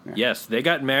 3. Yeah. Yes, they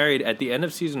got married at the end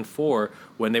of season 4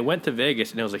 when they went to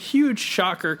Vegas, and it was a huge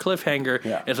shocker cliffhanger.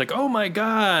 Yeah. It's like, oh my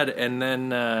god! And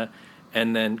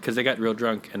then because they got real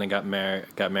drunk and they got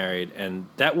married, and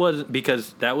that was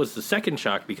because that was the second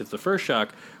shock. Because the first shock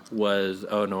was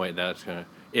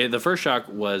the first shock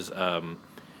was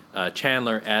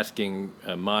Chandler asking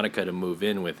Monica to move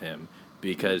in with him.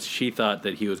 Because she thought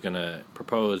that he was going to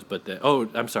propose, but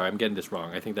I'm sorry, I'm getting this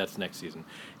wrong. I think that's next season.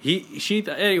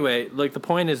 Anyway, like the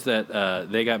point is that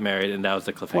they got married, and that was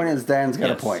the cliffhanger. Point is, Dan's got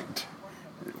a point.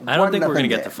 I don't think we're going to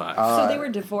get to 5. So they were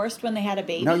divorced when they had a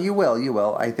baby? No, you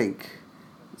will. I think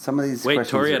some of these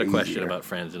questions Tori had are a question easier. about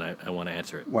Friends, and I want to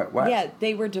answer it. What? Yeah,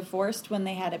 they were divorced when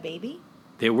they had a baby?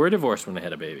 They were divorced when they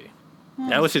had a baby.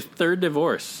 That was his 3rd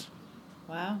divorce.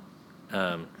 Wow.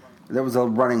 There was a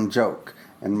running joke.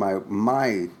 And my never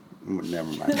mind. I'm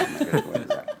not going to go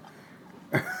into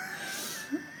that.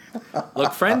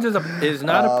 Look, Friends is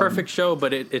not a perfect show,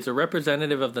 but it's a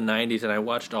representative of the 90s, and I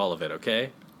watched all of it, okay?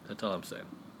 That's all I'm saying.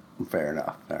 Fair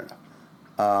enough.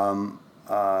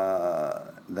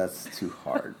 That's too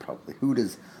hard, probably. Who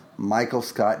does Michael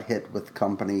Scott hit with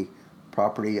company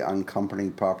property on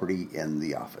company property in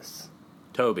The Office?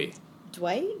 Toby.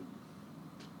 Dwight?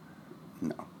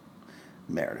 No.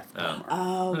 Meredith Palmer.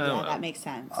 Oh, yeah, that makes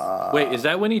sense. Wait, is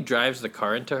that when he drives the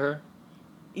car into her?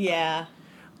 Yeah.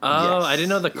 Oh, Yes, I didn't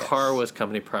know the yes. car was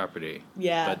company property.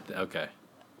 Yeah. But, okay.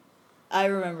 I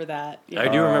remember that. Yeah. I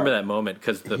do remember that moment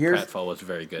because the pratfall was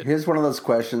very good. Here's one of those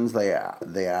questions they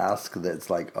ask that's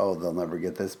like, oh, they'll never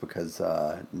get this because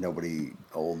nobody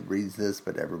old reads this,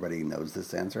 but everybody knows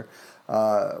this answer.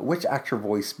 Which actor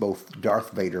voiced both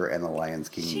Darth Vader and the Lion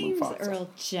King James Mufasa? Earl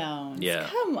Jones. Yeah.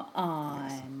 Come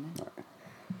on.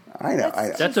 I know.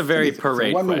 That's a very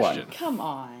parade one to question. one. Come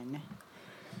on.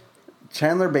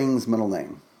 Chandler Bing's middle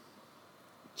name.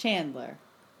 Chandler.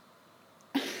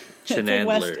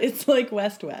 Chandler. It's like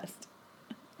West.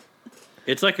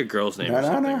 It's like a girl's name or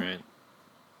something, right?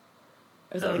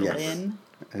 Or is it like Yes. Lynn?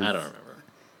 I don't remember.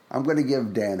 I'm going to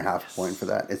give Dan half a point for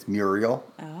that. It's Muriel.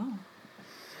 Oh.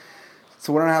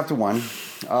 So 1.5 to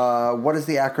 1. What does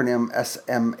the acronym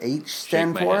SMH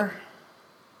stand Shake my for?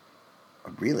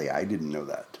 Really? I didn't know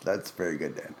that. That's very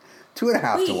good, Dan.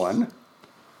 2.5 to 1.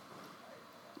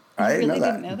 I You didn't really know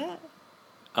that. didn't know that?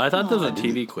 I thought this was a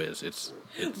TV quiz. It's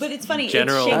But it's funny.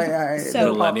 general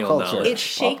So millennial pop culture. knowledge. it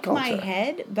shake Pop my culture.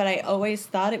 head, but I always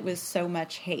thought it was so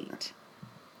much hate.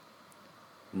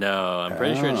 No, I'm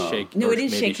pretty sure it's shake. No, or it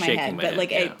is maybe shake my shaking head, but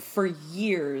like yeah. for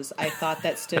years I thought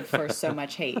that stood for so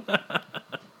much hate.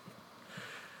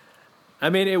 I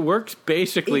mean, it works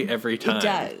basically every time. It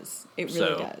does. It really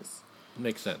So, does.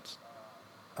 Makes sense.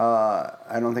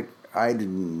 I don't think I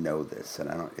didn't know this,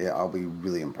 and I'll be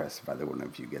really impressed if either one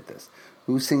of you get this.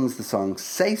 Who sings the song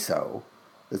 "Say So"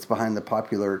 that's behind the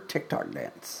popular TikTok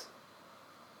dance?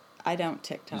 I don't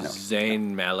TikTok.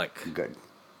 Zayn Malik. Good.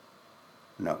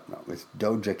 No, it's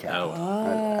Doja Cat. Oh.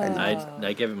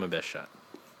 I gave it my best shot.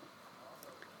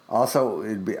 Also,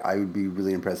 I would be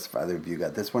really impressed if either of you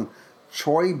got this one.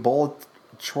 Troy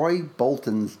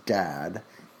Bolton's dad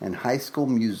in High School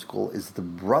Musical is the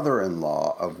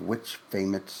brother-in-law of which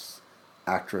famous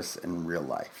actress in real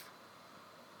life?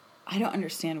 I don't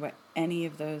understand what any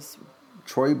of those.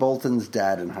 Troy Bolton's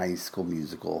dad in High School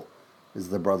Musical is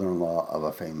the brother-in-law of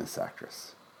a famous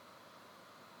actress.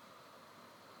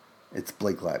 It's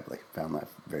Blake Lively. Found that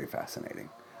very fascinating.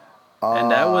 And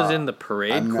that was in the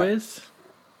parade quiz?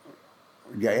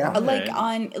 Yeah.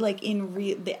 Like in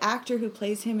the actor who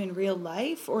plays him in real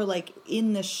life, or like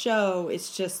in the show,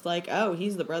 it's just like, oh,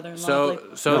 he's the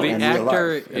brother-in-law. So the in real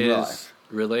actor life, in real is life.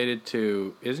 related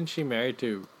to. Isn't she married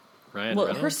to Ryan well,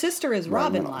 Reynolds? her sister is Ryan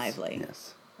Robin Reynolds, Lively.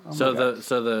 Yes. Oh So my God.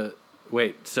 So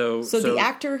the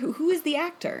actor who is the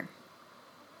actor?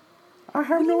 I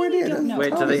have no idea. don't know?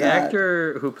 Wait, How so is the that?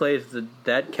 actor who plays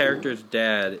that character's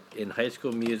dad in High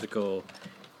School Musical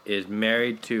is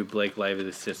married to Blake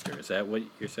Lively's sister. Is that what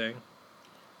you're saying?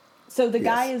 So the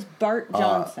guy Yes. is Bart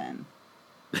Johnson.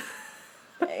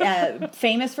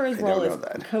 Famous for his I role don't as know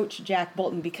that. Coach Jack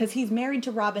Bolton, because he's married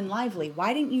to Robin Lively.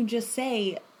 Why didn't you just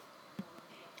say?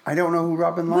 I don't know who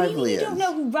Robin What do you Lively mean you is. don't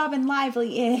know who Robin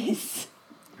Lively is?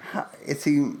 Is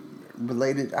he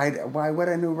related? Why would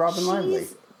I know Robin Lively?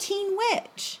 She's Teen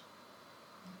Witch.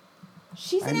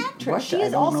 She's an actress. what? She I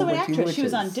is don't also know an what Teen actress. Witch She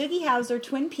was on is. Doogie Howser,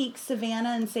 Twin Peaks,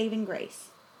 Savannah, and Saving Grace.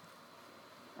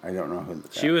 I don't know who.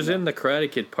 She was in the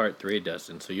Karate Kid Part 3,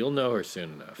 Dustin, so you'll know her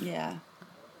soon enough. Yeah.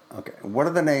 Okay. What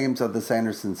are the names of the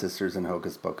Sanderson sisters in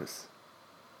Hocus Pocus?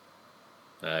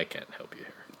 I can't help you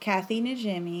here. Kathy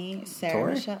Najimy,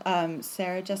 Tori?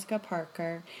 Sarah Jessica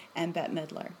Parker, and Bette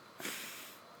Midler.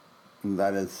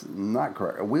 That is not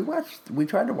correct. We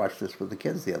tried to watch this with the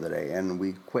kids the other day, and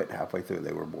we quit halfway through.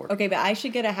 They were bored. Okay, but I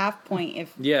should get a half point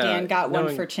if Dan got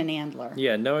one for Chenandler.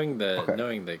 Yeah, knowing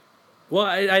the. Well,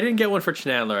 I didn't get one for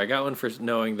Chenandler. I got one for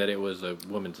knowing that it was a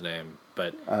woman's name,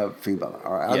 but female.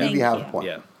 All right, I'll give you half a point.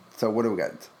 Yeah. So what do we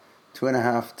got?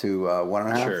 2.5 to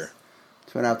 1.5. Sure.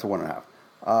 2.5 to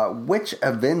 1.5. Which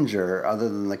Avenger, other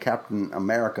than the Captain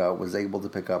America, was able to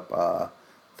pick up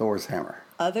Thor's hammer?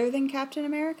 Other than Captain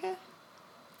America?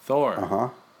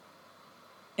 Thor.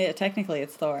 Yeah, technically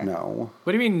it's Thor. No.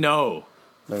 What do you mean no?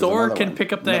 Thor can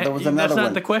pick up the... No, there was another that's not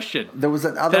one. the question. There was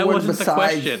another one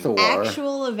besides Thor.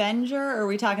 Actual Avenger, or are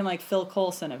we talking like Phil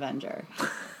Coulson Avenger?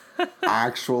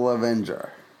 Actual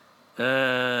Avenger.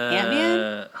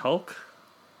 Ant-Man? Hulk?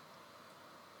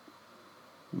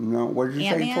 No, what did you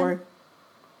say, Tori?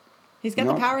 He's got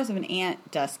the powers of an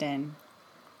ant, Dustin.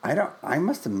 I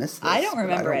must have missed this. I don't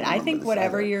remember it. I think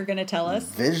whatever you're going to tell us.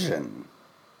 Vision.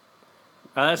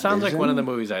 That sounds like one of the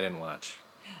movies I didn't watch.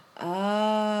 Oh.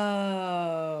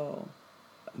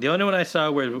 The only one I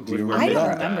saw where I don't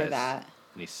remember that.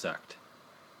 And he sucked.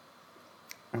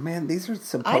 Oh, man, these are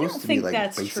supposed to be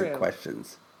like basic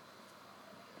questions.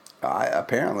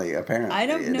 Apparently. I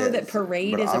don't know that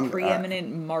Parade is a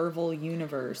preeminent Marvel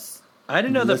universe. I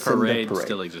didn't know that Parade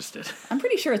still existed. I'm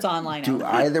pretty sure it's online. Do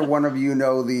either one of you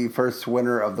know the first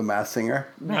winner of The Masked Singer?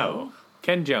 No.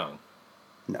 Ken Jeong.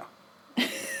 No.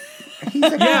 He's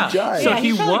a good judge. So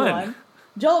he won.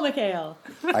 Joel McHale.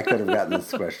 I could have gotten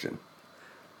this question.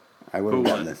 I would have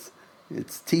gotten this.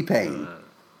 It's T-Pain.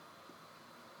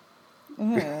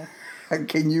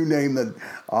 Can you name the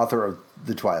author of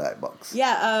the Twilight books?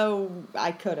 Yeah,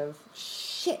 I could have.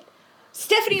 Shit.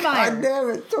 Stephanie Meyer. God damn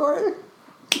it, Tori.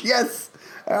 Yes.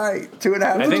 All right, 2.5.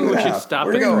 I think we should stop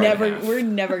it. We're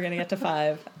never going to get to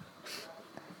 5.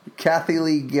 Kathy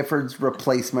Lee Gifford's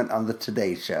replacement on the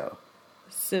Today Show.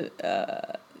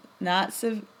 Not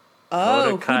Savannah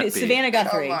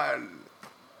Guthrie. Come on.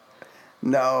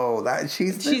 No,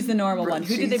 she's the normal one.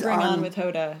 Who did they bring on with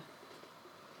Hoda?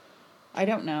 I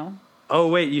don't know. Oh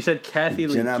wait, you said Kathy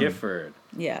Lee Gifford.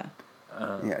 Yeah.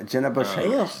 Jenna Bush.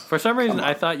 For some reason,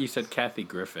 I thought you said Kathy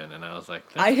Griffin, and I was like,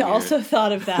 I weird. Also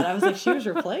thought of that. I was like, she was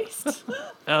replaced.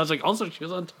 And I was like, also she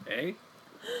was on Today.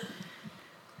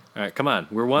 All right, come on,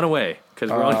 we're one away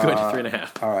because we're only going to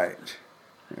 3.5. All right.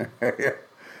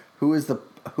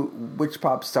 Which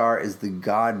pop star is the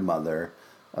godmother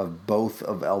of both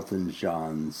of Elton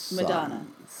John's sons? Madonna.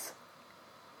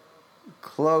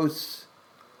 Close.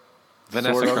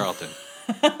 Vanessa Carlton.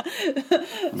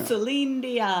 No. Celine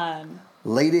Dion.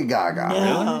 Lady Gaga.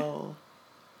 No.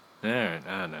 All right,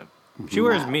 I don't know. She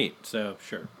wears meat, so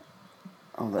sure.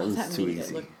 Oh, that was too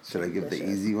easy. Should I give the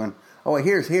easy one? Oh,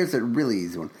 here's a really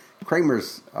easy one.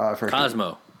 Kramer's first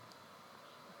Cosmo. Name.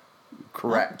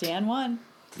 Correct. Oh, Dan won.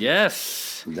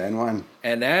 Yes. Dan won.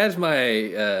 And as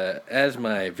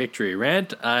my victory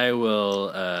rant, I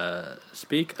will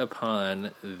speak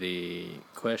upon the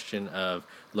question of,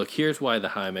 look, here's why the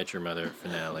How I Met Your Mother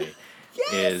finale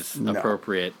is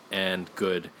appropriate and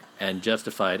good and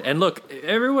justified. And look,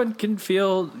 everyone can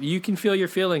feel your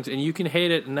feelings, and you can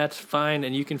hate it, and that's fine,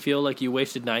 and you can feel like you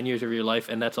wasted 9 years of your life,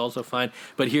 and that's also fine.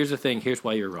 But here's the thing, here's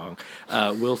why you're wrong.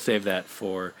 We'll save that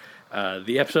for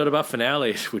the episode about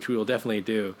finales, which we will definitely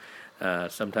do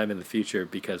sometime in the future,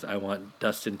 because I want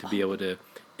Dustin to be able to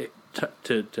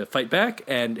fight back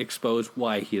and expose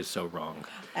why he is so wrong.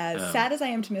 As sad as I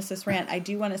am to miss this rant, I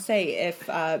do want to say, if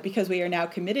because we are now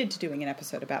committed to doing an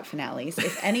episode about finales,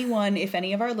 if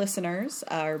any of our listeners,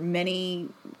 our many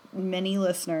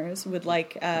listeners, would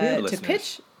like to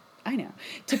pitch. I know.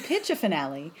 To pitch a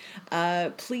finale,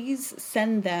 please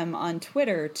send them on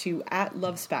Twitter to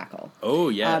 @lovespackle. Oh,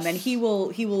 yes. And he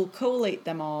will collate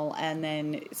them all and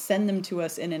then send them to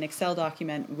us in an Excel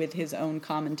document with his own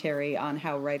commentary on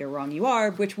how right or wrong you are,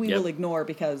 which we will ignore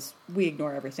because we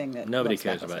ignore everything that nobody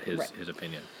cares about his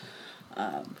opinion.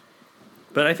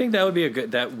 But I think that will be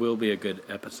a good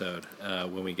episode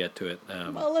when we get to it.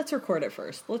 Well, let's record it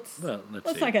first. Let's see.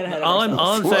 not get ahead of all ourselves.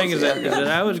 All I'm saying is that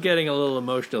I was getting a little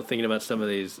emotional thinking about some of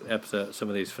these episodes, some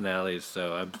of these finales.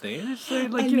 So I'm thinking, it's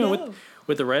like,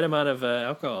 with the right amount of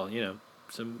alcohol,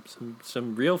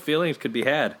 some real feelings could be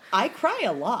had. I cry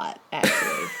a lot,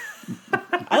 actually.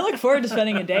 I look forward to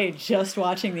spending a day just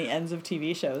watching the ends of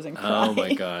TV shows and crying. Oh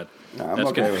my god, I'm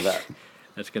okay with that.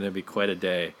 That's going to be quite a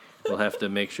day. We'll have to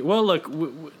make sure. Well, look,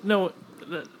 no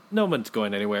one's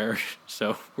going anywhere,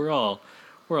 so we're all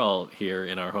here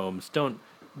in our homes. Don't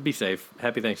be safe.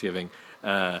 Happy Thanksgiving.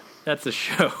 That's the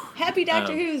show. Happy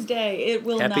Doctor Who's Day. It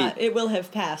will not. It will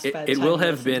have passed by the time will you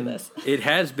have listen been. to this. It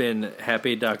has been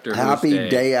Happy Doctor Happy Who's Day.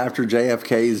 day after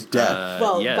JFK's death.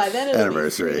 Yes. By then it'll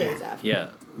Anniversary. be 3 days after. Yeah,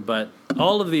 but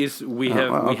all of these we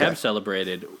have okay. we have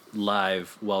celebrated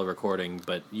live while recording,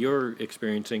 but you're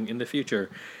experiencing in the future,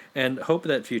 and hope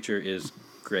that future is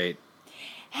great.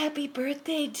 Happy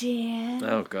birthday, Dan.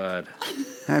 Oh God!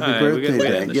 Happy All right, birthday, we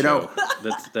Dan. You know,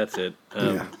 that's it.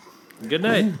 yeah. Good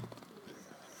night.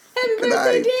 Happy Good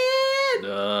birthday, night.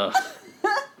 Dan.